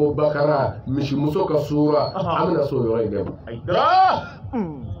tɔgɔ da ko bakara misimuso ka sura an bɛna so yɔrɔ in de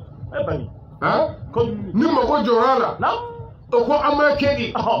ma ni mago jɔra la o ko an b'a kɛ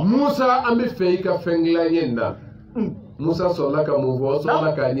di musa an bɛ fɛ i ka fɛn dilan ye na musa sɔrɔla ka mun fɔ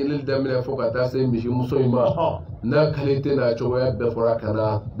sɔrɔla k'a ɲinili daminɛ fo ka taa se misimuso in ma n'a qualité n'a cogoya bɛɛ fɔra ka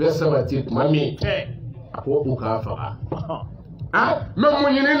na bɛɛ sabati tuma min a ko u k'a faga mɛ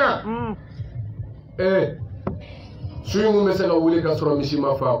mun ɲini na su in kun bɛ se ka wuli ka sɔrɔ misi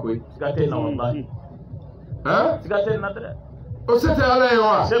ma faa koyi o se tɛ ala ye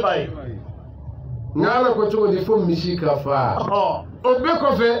wa nka ala ko cogo di fo misi ka faa o bɛɛ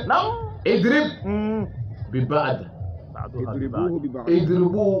kɔfɛ idrib bi ba'd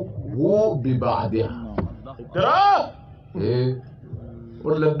idribuhu bi ba'diha o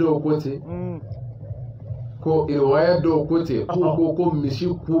la dɔw ko ten ko riwaya dɔw ko ten ko misi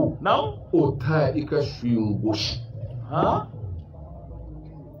ku o ta i ka su in gosi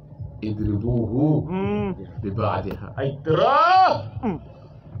idribuhu bi ba'diha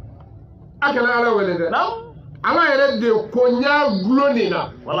a kana ala wele dɛ ala yɛrɛ de ko n y'a gulon nin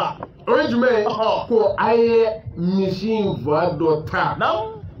na o ye jumɛn ye ko a ye misi in fa dɔ ta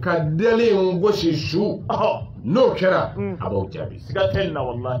ka deli in gosi su n'o kɛra a b'aw jaabi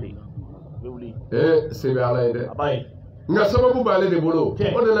se bɛ ala ye dɛ nka sababu b'ale de bolo o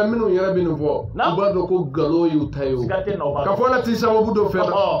de la minnu yɛrɛ bɛ nin fɔ u b'a dɔn ko nkalon y'u ta ye o ka fɔ ala t'i sababu dɔ fɛn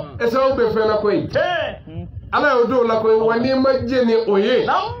na sababu bɛ fɛn na koyi ala y'o dɔw la koyi wa n'i ma jɛ ni o ye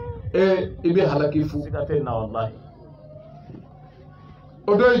i bɛ halaki fu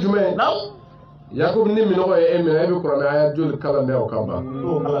o dɔ ye jumɛn ye yakubu ni minɔgɔ ye e minɛ e bɛ kuranɛ aya joli kalan dɛ o ka ban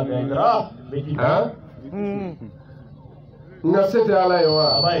nka se tɛ ala ye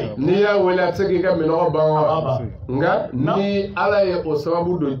wa n'i y'a wele a tɛ se k'i ka minɔgɔ ban wa nka ni ala ye o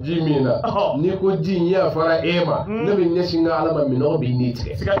sababu don ji min na n'i ko ji in yafara e ma ne bɛ ɲɛsin ka ala ma minɔgɔ b'i ni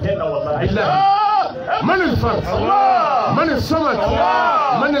tigɛ من الفرد من الصمد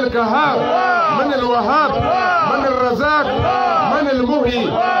من القهار من الوهاب من الرزاق من المحيي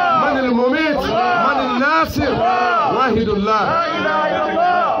من المميت من الناصر واحد الله لا اله الا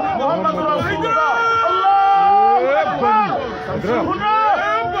الله محمد رسول الله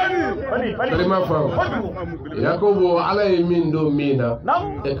كلمة فهم يعقوب علي من دون مينا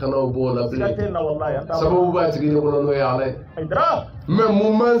كانوا بولا بلي سبب باتكي يقولون يا علي من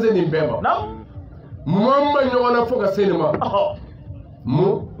ممانزني بما mumma ɲɔgɔnna fo ka se nin ma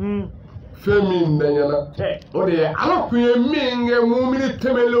fɛn min daɲana o de ye ala kun ye min kɛ mumini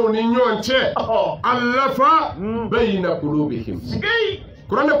tɛmɛlenw ni ɲɔgɔn cɛ alafa bayina kulubihim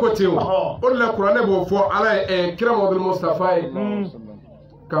kuranɛ ko ten o de la kuranɛ b'o fɔ ala ye kira Muhamadu Mustafa ye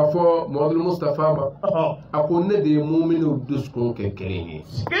k'a fɔ Muhamadu Mustafa ma a ko ne de ye muminiw dusukun kɛ kelen ye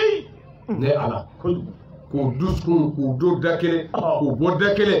ne ala k'u dusukun k'u do da kelen k'u bɔ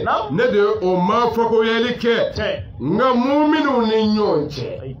da kelen ne de ye o ma fɔkoyali kɛ nka muminiw ni ɲɔgɔn cɛ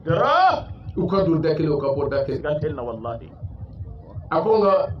u ka do da kelen u ka bɔ da kelen a ko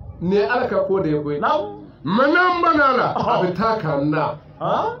nka nin ye ala ka ko de ye koyi mɛ n'an banna la a bɛ taa k'an na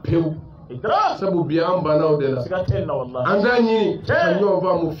pewu sabu bi an bannaw de la an k'a ɲini ka ɲɔgɔn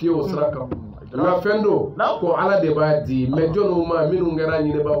faamu fiyewu o sira kan la fendo ko ala de ba di me jono ma minu ngara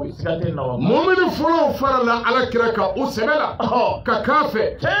nyine ba wi mu'min folo farala ala kira ka usbela ka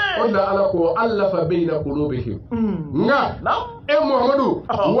kafe wanda ala ko allafa baina qulubihim nga e muhammadu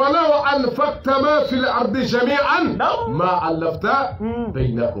wala wa anfaqta ma fil ardi jami'an ma allafta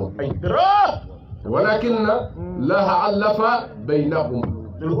bainahum ولكن لها ألف بينهم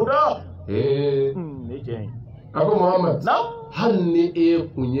بالهدى أبو محمد hanni e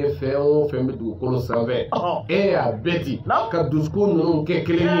kunye feo femi du kolo sanfɛ e y'a bɛɛ di ka dusukun ninnu kɛ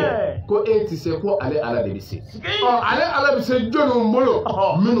kelen ye ko e ti se ko ale ala de bɛ se ale ala bɛ se jɔnniw bolo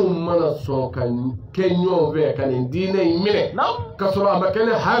minnu mana sɔn ka kɛ ɲɔgɔn fɛ ka nin diinɛ in minɛ ka sɔrɔ a ma kɛ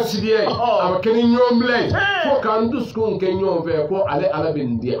ni hasidiya ye a ma kɛ ni ɲɔgɔn bila ye fo k'an dusukun kɛ ɲɔgɔn fɛ ko ale ala bɛ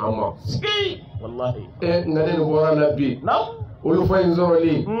nin di an ma nka ne nin bɔra la bi olu fɔ in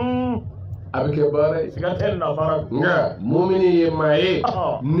sɔrɔli a bɛ kɛ baara ye nka mumini ye maa ye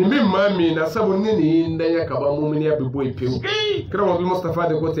nin bɛ maa min na sabu ni nin y'i ntanya ka ban muminiya bɛ bɔ yen pewu kira Muhamadu Mustafa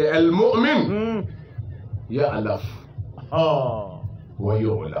de ko ten al-mu'min ya'laf wa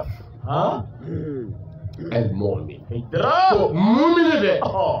yu'laf al-mu'min ko mumini dɛ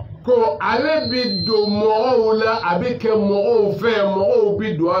ko ale bɛ don mɔgɔw la a bɛ kɛ mɔgɔw fɛ mɔgɔw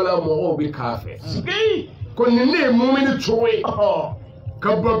bɛ don a la mɔgɔw bɛ k'a fɛ ko nin ne ye mumini cogo ye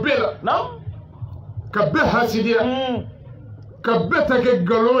ka bɔ bɛɛ la ka bɛɛ hasidiya ka bɛɛ ta kɛ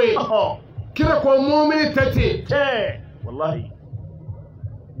nkalon ye kira ko mumini tɛ ten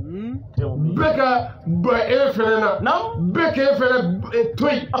bɛɛ ka ba e fɛnɛ na bɛɛ k'e fɛnɛ to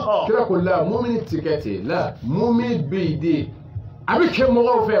yen kira ko la mumini tɛ kɛ ten la mumini bɛ yen de a bɛ kɛ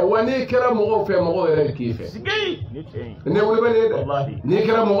mɔgɔw fɛ wa n'i kɛra mɔgɔw fɛ mɔgɔw yɛrɛ bɛ k'i fɛ ne wuli bɛ ne dɛ n'i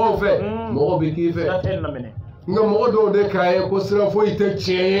kɛra mɔgɔw fɛ mɔgɔw bɛ k'i fɛ nka mɔgɔ dɔw de k'a ye ko sira foyi tɛ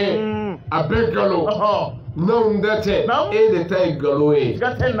tiɲɛ ye a bɛ nkalon n'anw da tɛ e de ta ye nkalon ye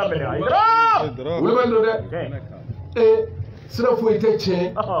wuli bɛ don dɛ sira foyi tɛ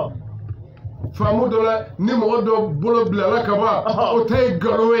tiɲɛ faamu dɔ la ni mɔgɔ dɔ bolo bilala ka ban o ta ye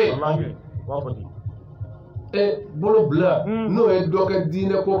nkalon ye bolo bila n'o ye dɔ kɛ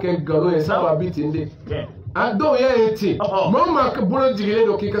diinɛ ko kɛ nkalon ye sabu a bɛ ten de a dɔw y'a ye ten maa o maa bolo jigilen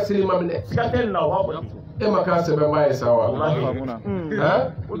don k'i ka seli ma minɛ e ma k'a sɛbɛnbaa ye sa wa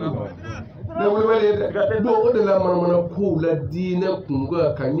ne wulibali dɛ bon o de la manamana kow la diinɛ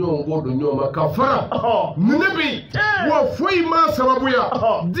kunkan ka ɲɔgɔn bɔ don ɲɔgɔn ma ka fara nin ne bɛ yen wa foyi ma sababuya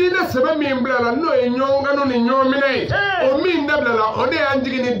diinɛ sɛbɛn min bila la n'o ye ɲɔgɔn kanu ni ɲɔgɔn minɛ ye o min dabilala o de y'an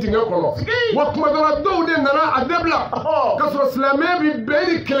jigin ni dingɛ kɔnɔ wa kuma dɔ la dɔw de nana a dabila ka sɔrɔ silamɛya bɛ bɛn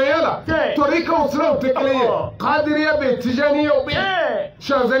ni kelenya la tɔrikaw siraw tɛ kelen ye kadiriya bɛ yen tijaniyaw bɛ yen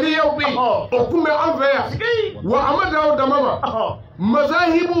sanzaliyaw bɛ yen o kun bɛ an fɛ yan wa a ma dan o dama ma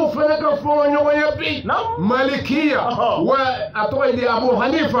mazahibu fana ka fɔ ɲɔgɔn ye bi malikiya wa a tɔgɔ ye di Abu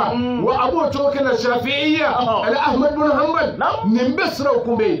Hanifa wa Abu cogo kɛ na Shafi'iya ani Ahmed bin Hanbal nin bɛɛ siraw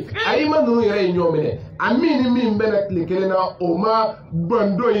kun bɛ yen a yi ma ninnu yɛrɛ ye ɲɔgɔn minɛ a min ni min bɛ na tile kelen na o ma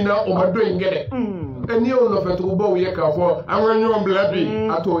ban dɔ in na o ma dɔ in kɛ dɛ n'i y'o nɔfɛtugubaw ye k'a fɔ an ka ɲɔgɔn bila bi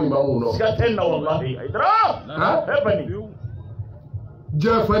a t'o imamu nɔ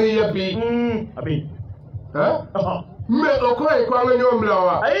Jafariya bi mais o kɔrɔ ye ko an ka ɲɔgɔn bila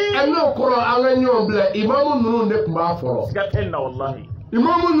wa n'o kɔrɔ an ka ɲɔgɔn bila imamu ninnu de tun b'a fɔlɔ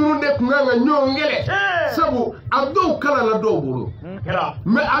imamu ninnu de tun kan ka ɲɔgɔn kɛlɛ sabu a dɔw kalala dɔw bolo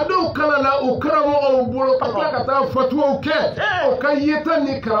mais a dɔw kalala o karamɔgɔw bolo ka tila ka taa fatuwaw kɛ o ka yeta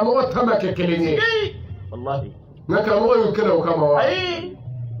ni karamɔgɔ ta ma kɛ kelen ye nka karamɔgɔ y'u kɛlɛ o kama wa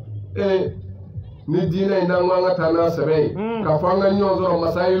ni diinɛ in n'an ko an ka taa n'a sɛbɛn ye k'a fɔ an ka ɲɔgɔn sɔrɔ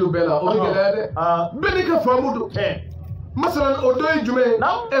masayilu bɛɛ la o bɛ gɛlɛya dɛ bɛɛ n'i ka faamu don masalan o dɔ ye jumɛn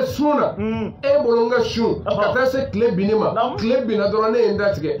ye sun na e bolo n ka sun ka taa se tile binni ma tile binna dɔrɔn ne ye n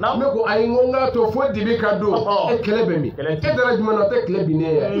datigɛ ne ko ayi n ko n k'a to fo dibi ka don kɛlɛ bɛ min e dara jumɛn na o tɛ tile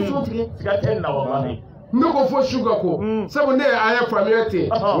binnen ye sun tigɛ ne ko fo su ka ko sabu ne ye aya faamuya ten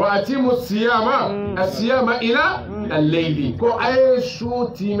wa atimu siyama ila al-layli ko a ye su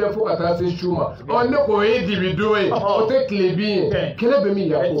tiimɛ fo ka taa se su ma ne ko o ye dibi don ye o tɛ tile bin ye kɛlɛ bɛ min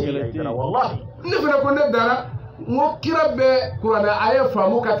yan ko ne fana ko ne dara n ko kira bɛ kuranɛ aya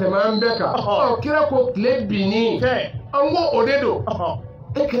faamu ka tɛmɛ an bɛɛ kan kira ko tile binni an ko o de don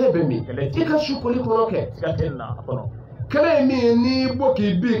e kɛlɛ bɛ min i ka su koli kɔnɔ kɛ kɛlɛ ye min ye n'i bɔ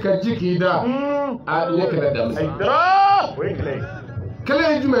k'i bin ka ji k'i da n ye kɛlɛ daminɛ kɛlɛ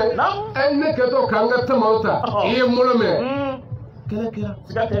ye jumɛn ne kɛtɔ k'an ka tamaw ta i ye molo minɛ kɛlɛ kɛra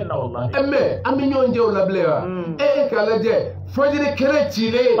mais an bɛ ɲɔgɔn jɛ o la bilen wa e k'a lajɛ fajiri kɛlɛ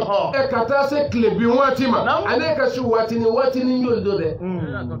cilen ka taa se tile bin waati ma ale ka su waati ni y'olu don dɛ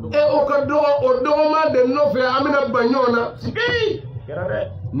o ka dɔgɔ o dɔgɔma de nɔfɛ an bɛna ban ɲɔgɔn na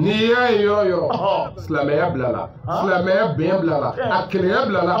ni ya yo silamɛya bilala silamɛya bɛn bilala a kelenya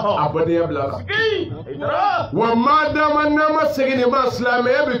bilala a badenya bilala wa maa dama n'a ma segin ma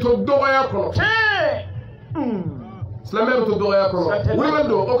silamɛya bɛ to dɔgɔya kɔnɔ silamɛya bɛ to dɔgɔya kɔnɔ wuli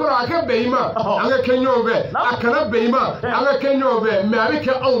don o kɔrɔ a kɛ bɛn i ma an ka kɛ ɲɔgɔn fɛ a kana bɛn i ma an ka kɛ ɲɔgɔn fɛ mɛ a bɛ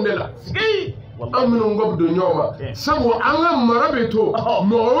kɛ anw de la an minnu ko bɛ don ɲɔgɔn ma sabu an ka mara bɛ to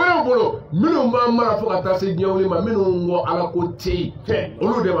mɔgɔ wɛrɛw bolo minnu b'an mara fo ka taa se diɲɛ wuli ma minnu ko ala ko te yen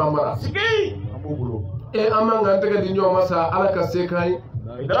olu de b'an mara an man kan tɛgɛ di ɲɔgɔn ma sa ala ka se k'an ye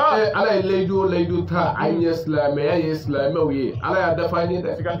ala ye layidu ta an ye silamɛya ye silamɛw ye ala y'a dafa an ye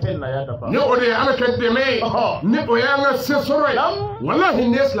dɛ ni o de ye ala ka dɛmɛ ye ni o y'an ka se sɔrɔ ye walahi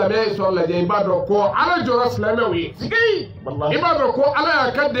ni ye silamɛya ye sɔrɔ lajɛ i b'a dɔn ko ala jɔra silamɛw ye i b'a dɔn ko ala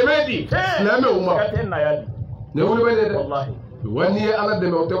y'a ka dɛmɛ di silamɛw ma ne wuli bɛ dɛ wa n'i ye ala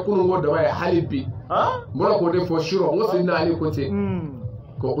dɛmɛ o tɛ kunun ko dama ye hali bi n bɔra k'o de fɔ surɔ n ko sini ali ko ten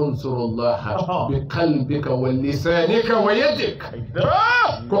ko unsurullaha bi qalbika wa lisanika wa yadik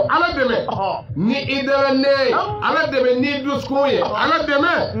ko ala dɛmɛ ni i dara ne ala dɛmɛ ni dusukun ye ala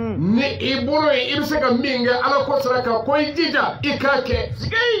dɛmɛ ni i bolo ye i bɛ se ka min kɛ ala ko sira kan ko i jija i k'a kɛ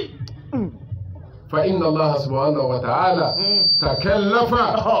fa inna allaha subhanahu wa ta'ala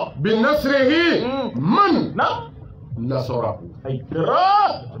takallafa bi nasrihi man nasarahu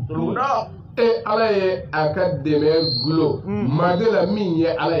ala ye a ka dɛmɛ gulo maa de la min ye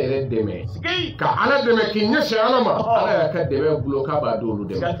ala yɛrɛ dɛmɛ ka ala dɛmɛ k'i ɲɛsin ala ma ala y'a ka dɛmɛ gulo k'a b'a d'olu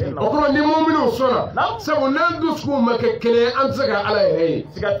dɛmɛ o kɔrɔ ni mɔminw sɔnna sabu n'an dusukun ma kɛ kelen ye an tɛ se ka ala yɛrɛ ye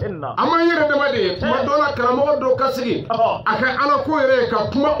an m'an yɛrɛ dama de ye tuma dɔ la karamɔgɔ dɔ ka sigi a ka ala ko yɛrɛ ye ka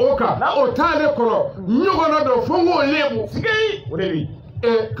kuma o kan o t'ale kɔnɔ ɲɔgɔnna dɔ fo n k'o lebu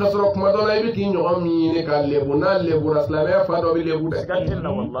ka sɔrɔ kuma dɔ la i bɛ k'i ɲɔgɔn min ɲini ka lebu n'a lebura silamɛya fa dɔ bɛ lebu dɛ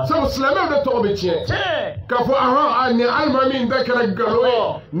sabu silamɛw de tɔgɔ bɛ tiɲɛ k'a fɔ nin alima min da kɛra nkalon ye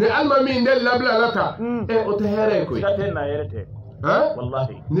nin alima min de labila la ta o tɛ hɛrɛ ye koyi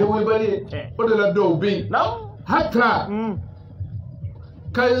ni wulibali ye o de la dɔw bɛ yen hata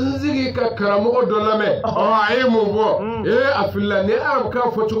ka n sigi ka karamɔgɔ dɔ lamɛn a ye mun fɔ a filila ni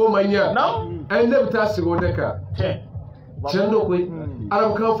arabukan fɔcogo ma ɲɛ ne bɛ taa sigi o de kan tiɲɛ don koyi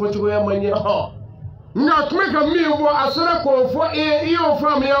arabukan fɔcogoya ma ɲɛ nka tun bɛ ka min fɔ a sera k'o fɔ i y'o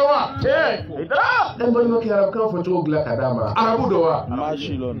faamuya wa n balimakɛ arabukan fɔcogo dilan ka d'a ma arabu dɔ wa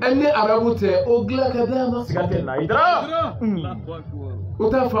ni arabu tɛ o dilan ka d'a ma o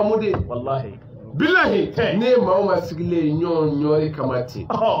t'a faamu de bilahi ne ye maa o maa sigilen ɲɔgɔn ɲɔri kama ten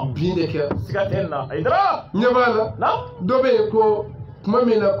bin de kɛra ɲɛ b'a la dɔ bɛ yen ko kuma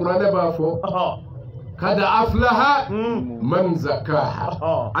min na kuranɛ b'a fɔ kada aflaha man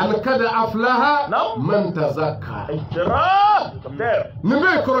zakaha an kada aflaha man tazakka ni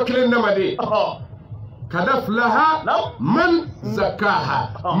bɛ kɔrɔ kelen nama de kada aflaha man zakaha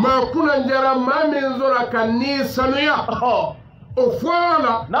maa kuna jara maa min zora ka ni sanuya o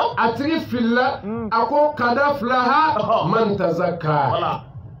fɔlɔ la a tigi filila a ko kada aflaha man tazakka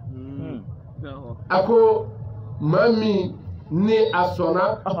a ko maa min ni a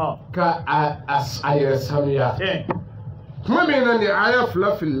sɔnna ka a yɛrɛ sanuya tuma min na ni aya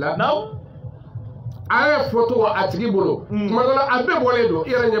fila filila aya fɔcogo a tigi bolo tuma dɔ la a bɛɛ bɔlen don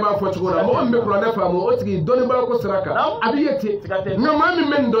i yɛrɛ ɲɛ b'a fɔcogo la mɔgɔ min bɛ kuranɛ faamu o tigi dɔnnibaa ko sira kan a bɛ ye ten nka maa min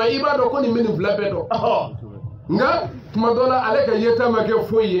bɛ nin dɔn i b'a dɔn ko nin bɛ nin fila bɛɛ dɔn nka tuma dɔ la ale ka yeta ma kɛ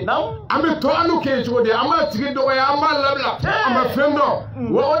foyi ye an bɛ tɔ an n'u kɛ cogo di an b'a tigi dɔgɔya an b'a labila a ma fɛn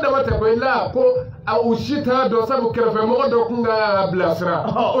dɔn wa o dama tɛ ko i la ko u si t'a dɔn sabu kɛrɛfɛ mɔgɔ dɔ kun ka bilasira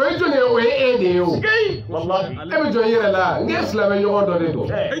o ye jɔn ye o ye e de ye o e bɛ jɔn i yɛrɛ la n ye silamɛ ɲɔgɔn dɔ de don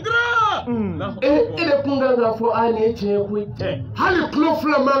e de kun kan ka fɔ nin ye tiɲɛ ye koyi hali tulo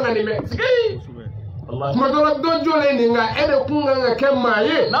fila man kan nin mɛn tuma dɔ la dɔ jɔlen nin nka e de kun kan ka kɛ maa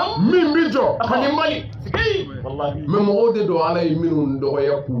ye min bɛ jɔ ka nin mali mɛ mɔgɔw de don ala ye minnu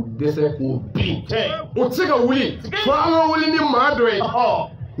dɔgɔya k'u dɛsɛ k'u bin u tɛ se ka wuli fo an ka wuli ni maa dɔ ye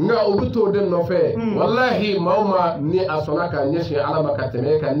nka olu t'o de nɔfɛ walahi maa o maa ni a sɔnna ka ɲɛsin ala ma ka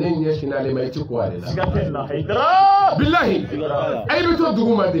tɛmɛ ka ne ɲɛsin ale ma i ti ko ale la bilahi i bɛ to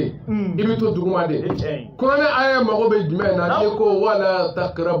dugu ma de i bɛ to dugu ma de kuranɛ aya mago bɛ jumɛn na ni ko wala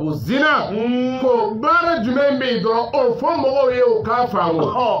takarabu zina ko baara jumɛn bɛ yen dɔrɔn o fɔ mɔgɔw ye o k'a faamu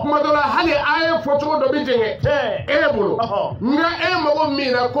kuma dɔ la hali aya fɔcogo dɔ bɛ jɛngɛ e bolo nka e mago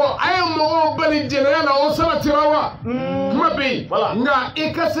min na ko a ye mɔgɔw bali jɛnɛya la o sabatira wa kuma bɛ yen nka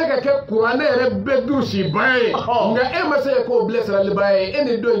i ka se ka kɛ kuranɛ yɛrɛ bɛɛ durusi ba ye nka e ma se k'o bilasirali ba ye e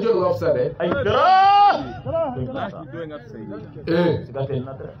ni dɔ in jɔn ka fisa dɛ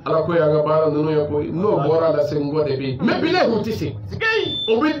ala ko y'an ka baara ninnu ye koyi n'o bɔra la se n kɔ de bɛ yen mɛ bilahi u tɛ se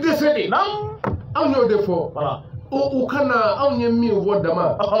o bɛ dɛsɛ de anw y'o de fɔ o kana anw ye min fɔ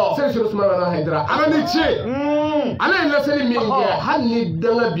dama Seydi Ousmane na Haidara ala ni ce ala ye laseli min kɛ hali ni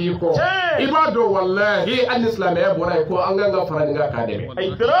danga b'i kɔ i b'a dɔn wallahi hali ni silamɛya bɔra ye ko an kan ka fara nin kan k'a dɛmɛ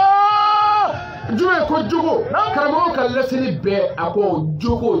jumɛn ko jogo karamɔgɔ ka laseli bɛɛ a ko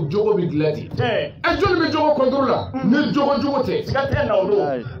jogo bɛ dilan ten jɔnni bɛ jogo contrôle la ni jogo tɛ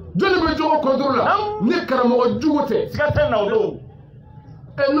jɔnni bɛ jogo contrôle la ni karamɔgɔ jugu tɛ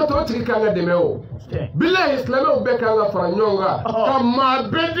n'o tɛ o tigi kan ka dɛmɛ o bilahi silamɛw bɛɛ kan ka fara ɲɔgɔn kan ka maa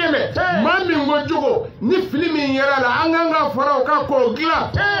bɛɛ dɛmɛ maa min ko jogo ni fili min yɛrɛ la an kan ka fara o kan k'o dilan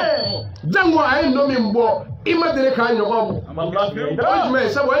jango a ye nɔ min bɔ i ma deli k'a ɲɔgɔn bɔ o jumɛn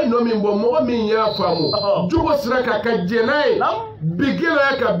sabu a ye nɔ min bɔ mɔgɔ min y'a faamu jogo sira kan ka jɛn n'a ye bi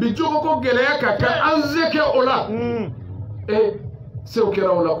gɛlɛya kan bi jogo ko gɛlɛya kan ka an se kɛ o la sew kɛra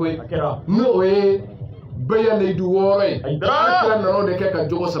o la koyi n'o ye bɛɛ leyidu wɔɔrɔ ye ala kira nan'o de kɛ ka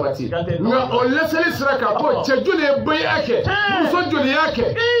jogo sabati nka o laseli sira kan ko cɛ joli ye bɛɛ kɛ muso joli y'a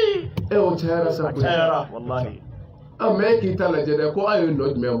kɛ o cayara sa koyi mɛ k'i ta lajɛ dɛ ko an ye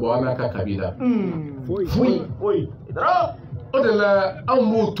nɔ jumɛn bɔ an n'a ka kabila foyi o de la anw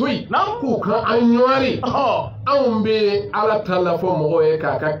b'u to yen k'u ka an ɲɔwari anw bɛ ala ta la fɔ mɔgɔw ye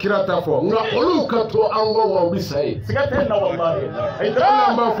k'a ka kira ta fɔ nka olu ka to an kɔ wa u bɛ sa ye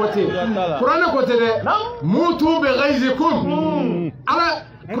ala b'a fɔ ten kuranɛ ko ten dɛ mutu bɛ ghayzikum ala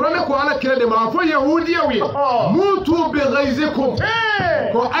kuranɛ ko ala kira de ma a fɔ yahudiyaw ye mutu bɛ ghayzikum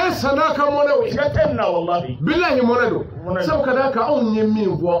ko a ye san'a ka mɔnɛw ye bilahi mɔnɛ don sabu ka d'a kan anw ye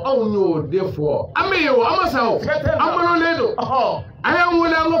min fɔ anw y'o de fɔ an bɛ yen o an ma sa o an malolen don a y'an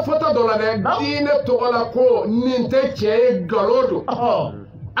wele an ka fɔta dɔ la dɛ diinɛ tɔgɔ la ko nin tɛ cɛ ye nkalon don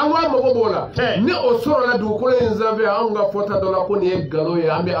an k'a mago b'o la ni o sɔrɔla dugukolo in sanfɛ anw ka fɔta dɔ la ko nin ye nkalon ye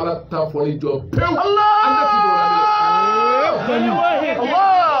an bɛ ala ta fɔli jɔ pewu an ka ti don o la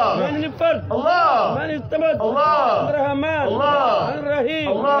من الفرد من الثبت من الرحمن من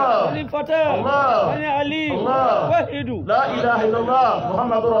الرحيم من الفتاة من عليم وحيد لا إله إلا الله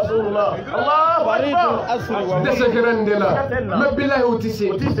محمد رسول الله الله أكبر دسكرن دلا ما بالله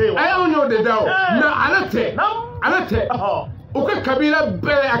وتسي أيون يود داو ما علته وك كبيرة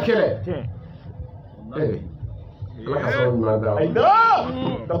بلا أكله ala ka sababu ɲuman d'a ma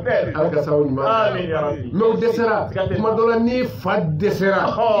ala ka sababu ɲuman d'a ma mɛ o dɛsɛra tuma dɔ la ni fa dɛsɛra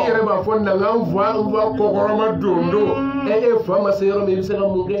i yɛrɛ b'a fɔ na n ka n fa kɔkɔrɔma don e fa ma se yɔrɔ min i bɛ se ka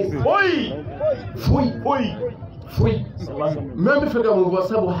mun kɛ foyi mɛ n bɛ fɛ ka mun fɔ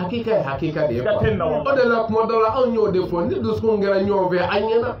sabu hakika ye hakika de ye o de la tuma dɔ la anw y'o de fɔ ni dusukun kɛra ɲɔgɔn fɛ a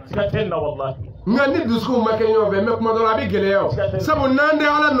ɲɛna nka ni dusukun ma kɛ ɲɔgɔn fɛ mɛ tuma dɔ la a bɛ gɛlɛya o sabu n'an tɛ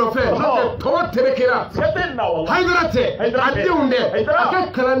ala nɔfɛ n'o tɛ tɔgɔ terekera Haidara tɛ a denw dɛ a ka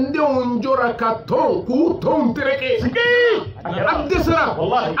kalandenw jɔra ka tɔn k'u tɔnw tereke a dɛsɛra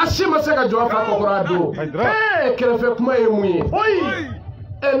a si ma se ka jɔ a fa kɔkɔrɔ a don kɛrɛfɛ kuma ye mun ye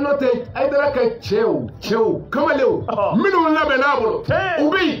n'o tɛ Haidara ka cɛw kamalenw minnu labɛnn'a bolo u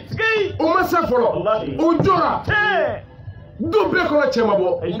bɛ yen u ma se fɔlɔ u jɔra du bɛɛ kɔnɔ cɛ ma bɔ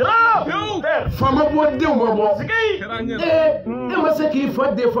fa ma bɔ denw ma bɔ e ma se k'i fa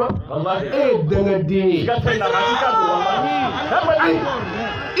defa e ye dangaden ye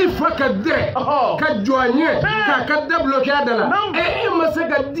i fa ka dɛ ka jɔ a ɲɛ k'a ka da bloqué a da la e ma se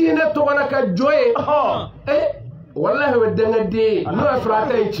ka diinɛ tɔgɔ la ka jɔ ye wallahi o ye dangaden ye n'o y'a sɔrɔ a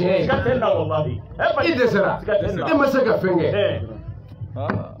ta ye tiɲɛ ye i dɛsɛra e ma se ka fɛn kɛ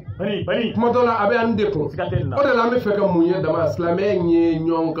kuma dɔ la a bɛ an dekun o de la an bɛ fɛ ka mun ye dama silamɛya ye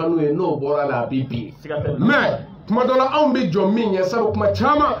ɲɔgɔn kanu ye n'o bɔra la a bɛ bin mɛ kuma dɔ la anw bɛ jɔ min ɲɛ sabu kuma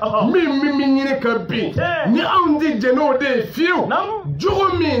caman min ɲini ka bin ni anw tɛ jɛn n'o de ye fiyewu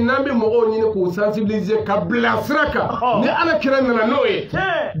jogo min n'an bɛ mɔgɔw ɲini k'u sensibiliser ka bila sira kan ni ala kira nana n'o ye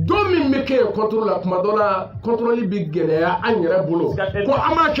don min bɛ kɛ yen contrôle la kuma dɔ la contrôle bɛ gɛlɛya an yɛrɛ bolo ko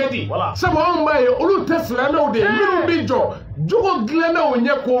an b'a kɛ di sabu anw b'a ye olu tɛ silamɛw de ye minnu bɛ jɔ jogo dilannaw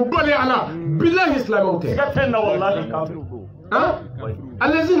ɲɛ k'o dɔnni a la bilahi silamɛw tɛ.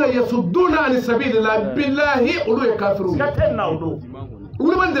 الذين يصدون عن سبيل الله بالله ولو يكافرون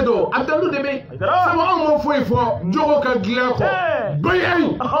ولمن دو عبدالله دبي سما أم فويفو جوكو كجلاكو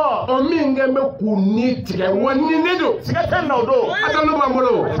بيان أو مين جنب كونيت ونيندو عبدالله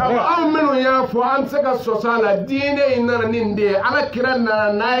مامولو أو منو يا فو أنسك سوسالا دينه إننا نندي على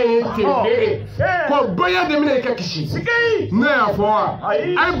كرنا ناي تبي كو بيان دمنا يكشي نيا فوا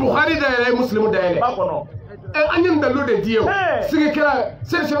أي بخاري ده أي مسلم ده an yi dallo da diyo suke kira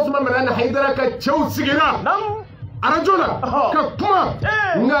sai shi Usman mana Haidara ka cew sigira arajola ka kuma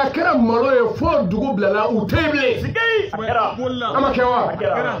nga kera malo ye fo dugu blala u table ama kewa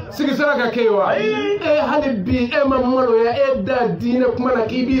sigi sara ka kewa hali bi ma malo ya da dine kuma na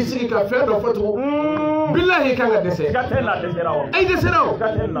kibi sigi ka fe do fotu billahi kanga dese ay deseraw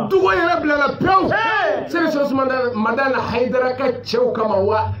dugo yera blala pew sere so madana Haidara ka chew kama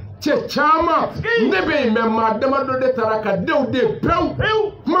wa chama ndebe me madama do de taraka dewde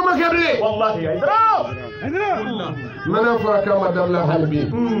pew mama keble wallahi Haidara mana fara madam la halbi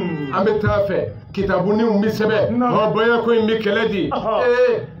ambe tafe kitabuni umisebe baya ko mi keledi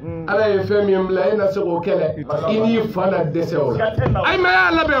ala ye femi mla ina sego kele ini fana desew ay ma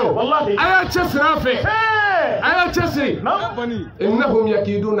ya labeo aya chesrafe aya chesri innahum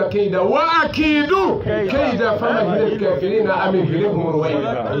yakiduna kayda wa akidu kayda fama hil kafirina amhilhum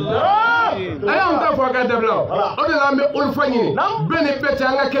ruwayda aya onta fo ga dabla o de la me ulfanyini bene bete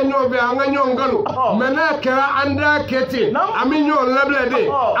anga kenyo be anga nyongalu manaka anda keti aminyo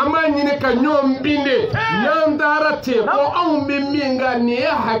lablade amanyini ka nyombinde nyandarate ko on biminga ni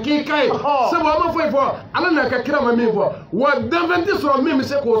hakika sabo ma foi fo ala na ka kira ma mi fo wa daventi so mi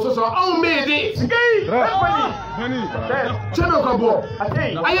se ko so on mede chano ka bo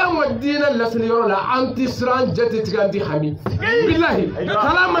aya wadina lasli yoro la anti sran jeti tigandi hami billahi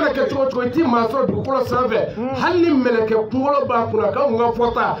kala mana ka to ti masro du ko save halli meleke polo ba kuna ka nga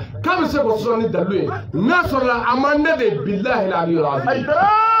fota ka mi se ko so ni dalwe na so la amande de billahi la ali azim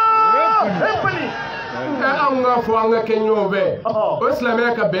anga fo anga kenyo be o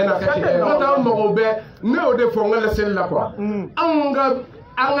islamé ka bena ka ke ta mo be ne o de fo ngala sel la quoi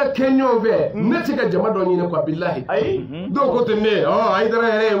anga kenyo be ne tika jama do nyine kwa billahi do ko tene Haidara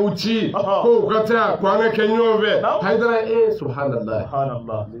ere uchi ko kata kwa anga kenyo be Haidara subhanallah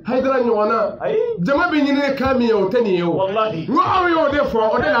Haidara nyona jama be nyine kami yo tani yo wallahi ngo aw yo de fo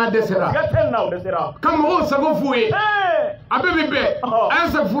o de la desera kam o sago fuye abebe be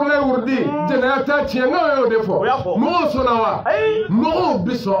asa furle wurdi jenata chianga yo de fo mo sonawa mo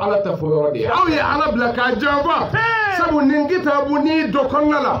biso ala ta fo yo de aw ya ala blaka jaba sabu ningita buni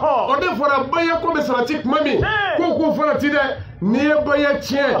dokongala o de fora baya ko be saratik mami ko fora tide ni baya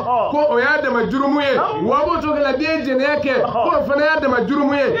chien ko o ya de majurumuye wabo to gala de jene yake ko fana ya de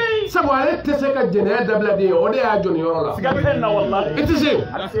majurumuye sabu ale tese ka jene ya dabla de o de ya joni yoro la sigatenna wallahi itise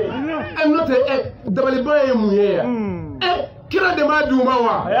note dabali baya muye ya kira de ma duma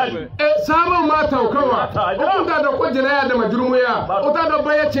wa sabo ma tawkawa o kunda da ko jene ya de majurumuya o ta do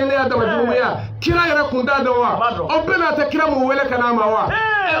baya chien ya de majurumuya kira yara kunda da wa o bena ta kira mu wele kana ma wa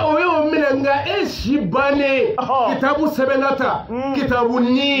o yo milenga shibane kitabu sebenata kitabu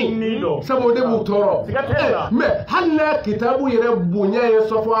ni sabo de butoro me hanna kitabu yere bunya ye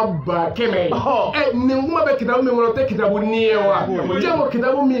sofo ba keme ninguma be kitabu me ngorote kitabu ni wa jamo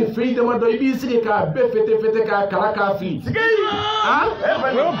kitabu mi feide ma do ibi sike ka be fete ka kala ka fi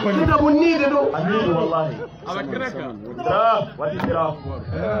kitabu ni de do wallahi abakraka wati tira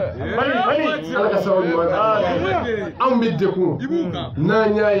bali ala sawli wa am bidku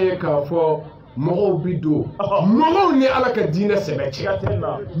nanya ye ka fo mo bido mo ni ala ka dina sebeche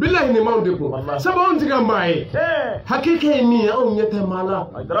billahi ni mawde ko sabon diga mai hakike ni on nyata mala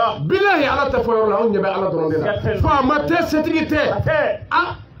billahi ala ta fo la on nyabe ala doronde fa mate setrite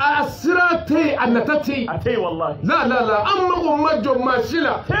asirate anatati ate wallahi la amma majo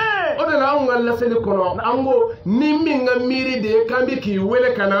mashila oda la on alla sele kono ango ni minga miri de kambi ki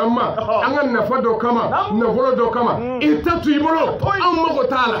wele kana amma anga nafa do kama na volo do kama itatu ibolo amma ko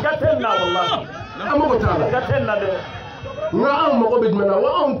tala gatenna wallahi amma ko tala gatenna de nga mo ko bidmana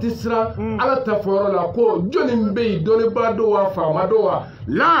wa on tisra ala taforo la ko joni mbey doni bado wa fama do wa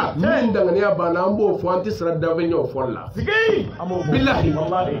la min danga ne abana mbo fo antisra davenyo folla sigi billahi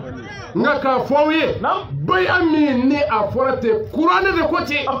wallahi nga ka fowe bay ami ni aforate qur'an de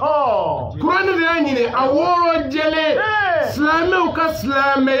koti qur'an de anyine aworo jele islame ka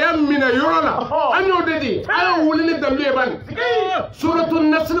islame yamina yorola anyo dedi ala wulini dambe ban suratul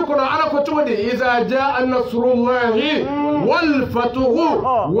nasr ko ala ko todi iza jaa nasrullahi wal fatuhu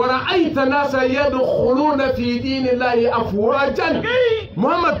wa ra'aita nasa yadkhuluna fi dinillahi afwajan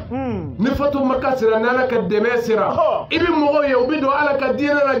Muhammad nifatu makasira nana ka demesira ibi mogo ye ubido ala ka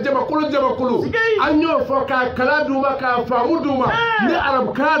dina na jama kulu anyo foka kala duma ka famu duma ni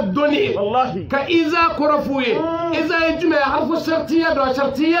arab ka doni ka iza korafuye iza jume harfu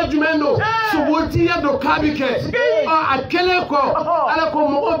shartiya jumendo subutiya do kabike akele ko ala ko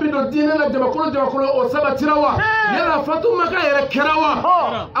mogo bido do dina na jamakolo o sabatirawa yala fatuma ka yara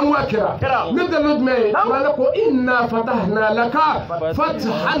kirawa amwa kira min dalil me wala ko inna fatahna laka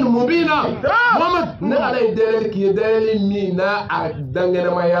fathan mubina Muhammad na alay dalil ki dalil mina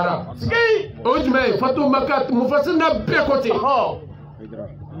adangena ma yara ojme fatuma ka mufassirna bekoti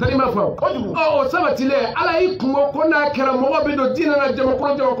Darima fa o sabatile ala ikumo kona kira mo bido dina na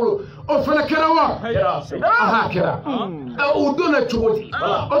jamakolo o fana kirawa aha kira o dona chodi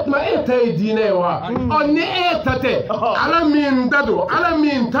otma eta dina wa onni eta te ala min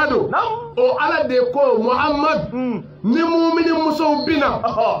tado o ala de ko Muhammad ni mu'minin musawbina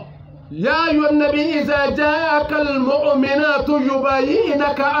يا أيها النبي إذا جاءك المؤمنات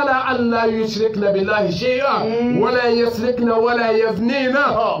يبايعنك على أن لا يشركن بالله شيئا ولا يسرقن ولا يزنين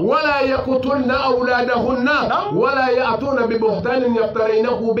ولا يقتلن أولادهن ولا يأتون ببهتان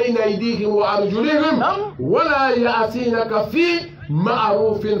يفترينه بين أيديهم وأرجلهم ولا يأتينك في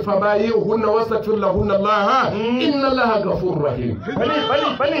معروف فبايعهن واستغفر لهن الله إن الله غفور رحيم.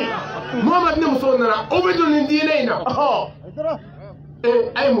 بني محمد نمسونا أبدو لدينينا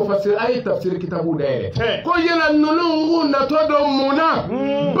ay mufassir ay tafsir kitabu dere ko yela nulungu na todo muna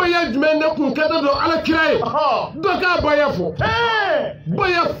boya jmende kun kada do ala kirai do ka boya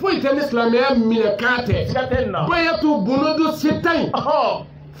fo ite islamia milakate boya tu bunudu sitai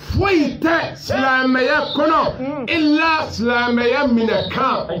fo ite islamia kono illa islamia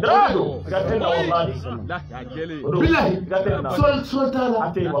minaka billahi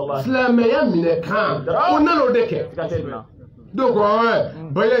sultana islamia minaka onalo deke donc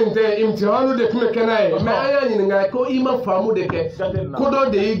baya inte imtihanu de kuma kanaye mais aya ni nga ko ima famu de ke ko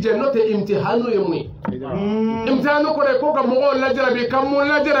do de je note imtihanu yemwe imtihanu ko de ko ka mo la jarabi kam mo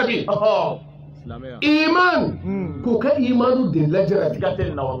la jarabi iman ko ka imanu de la jarabi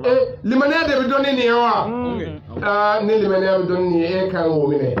limane de bidoni ni wa ni limane bidoni ni e kan wo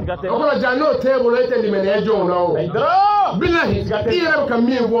mine ko la jano table ite limane jo no billahi ira kam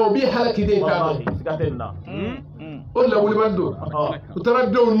mi wo bi halaki de ta ولا ولي مندو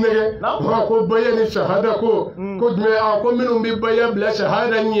وتردوا النجى كو بيان الشهادة كو دماء كو منهم بيبيا بلا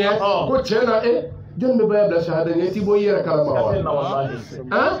شهادة نية كو تشينا جن بيبيا بلا شهادة نية تبو يرى كلام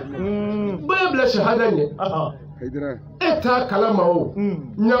بيبيا بلا شهادة نية eta kalama o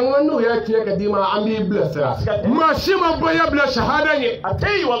nyangwano ya kiye kadima ambi blessa ma shima boya bla shahada ni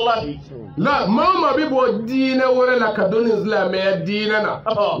atei wallahi la mama bibo dina wala la kadon islam ya dina na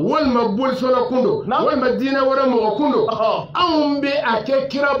wal mabul sona kundo wal madina wala mo kundo ambe ake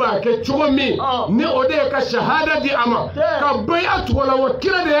kiraba ake chugomi ni ode ka shahada di ama ka bayat wala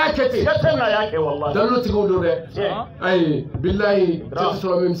wakira da yake te yatana yake wallahi dallo tigo do de ay billahi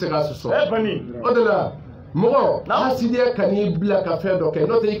tsaso mim se ga so bani odala Mo hasidia kani bila ka fe do ke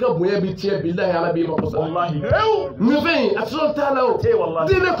no te ka buya bi tie billahi ala bi makosa wallahi mi ven atso tala o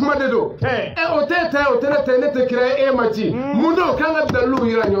dine kuma de do o te ne te kira e mati mundo kanga dalu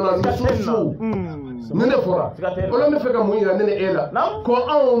yira nyona nusu nene fora o me fe ka mu yira nene ela ko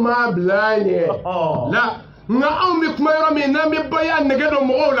on ma blanye la nga on mi kuma yoro mi na mi baya nege do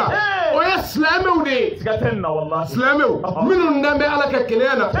mo ola o ya islamu de sigatenna wallahi islamu minu ndambe ala ka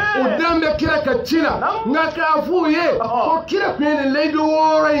kelena o dambe kira ka chila nga ka fuye ko kira kwene leido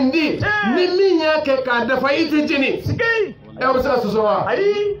wora indi ni minya ke ka dafa ite jini sigay وسأل سوا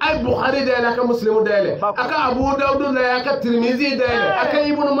أي بخاري ده لك مسلم ده له أكا أبو داود ده أكا ترمذي ده له أكا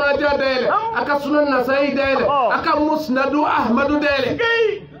ابن ماجه ده له أكا سنن نسائي ده له أكا مسند أحمد ده له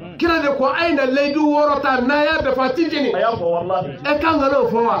كنا دكوا أين اللي دو ورطة نايا دفاتيجني أيافو والله كان غلو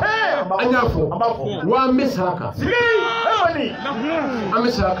فوا أنيافو وامساكا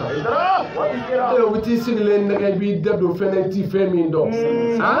أمساكا لو بتيسي لين نجيب دبو فنتي فمين دو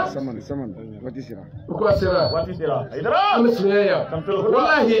ها سمن واتيسيرا وكواسيرا واتيسيرا أمسيا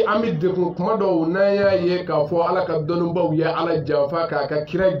والله أمدكم كما دو نايا يكافو على كدون باويا على جافا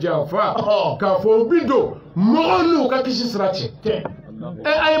كاكيرا جافا كافو بيدو مغنو كاكيشي سراتي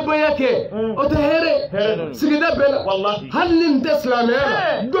ay boyake o te here sigida bela wallahi halin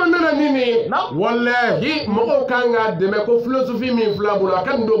teslamera donna nini wallahi mo kanga de me ko philosophie mi flabula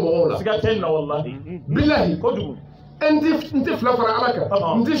kan do mo la sigatenna wallahi billahi kodu انت فلافر عليك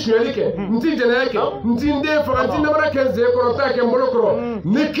انت شواليك انت جناك انت ندي فرانتي نمرا كنزي كروتا كمبلوكرو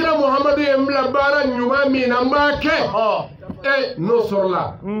نكرا محمد يملا بارا نيوما مينا ماك اي نو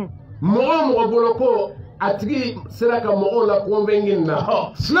سورلا مو بولوكو atigi sera ka mo la convaincre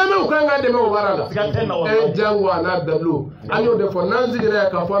na slame o kanga de me o barala e jangwa na dalu ayo de fo nanzi de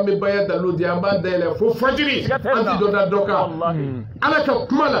ka fo mi baya dalu di amba de le fo fajiri anti do da doka ala ka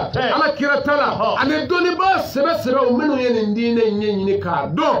kumala ala kiratala ane doni ba sebe o menu yen ndine nyenyi ka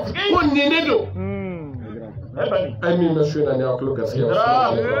do ko nene do ai min na shi na ne aklu gaskiya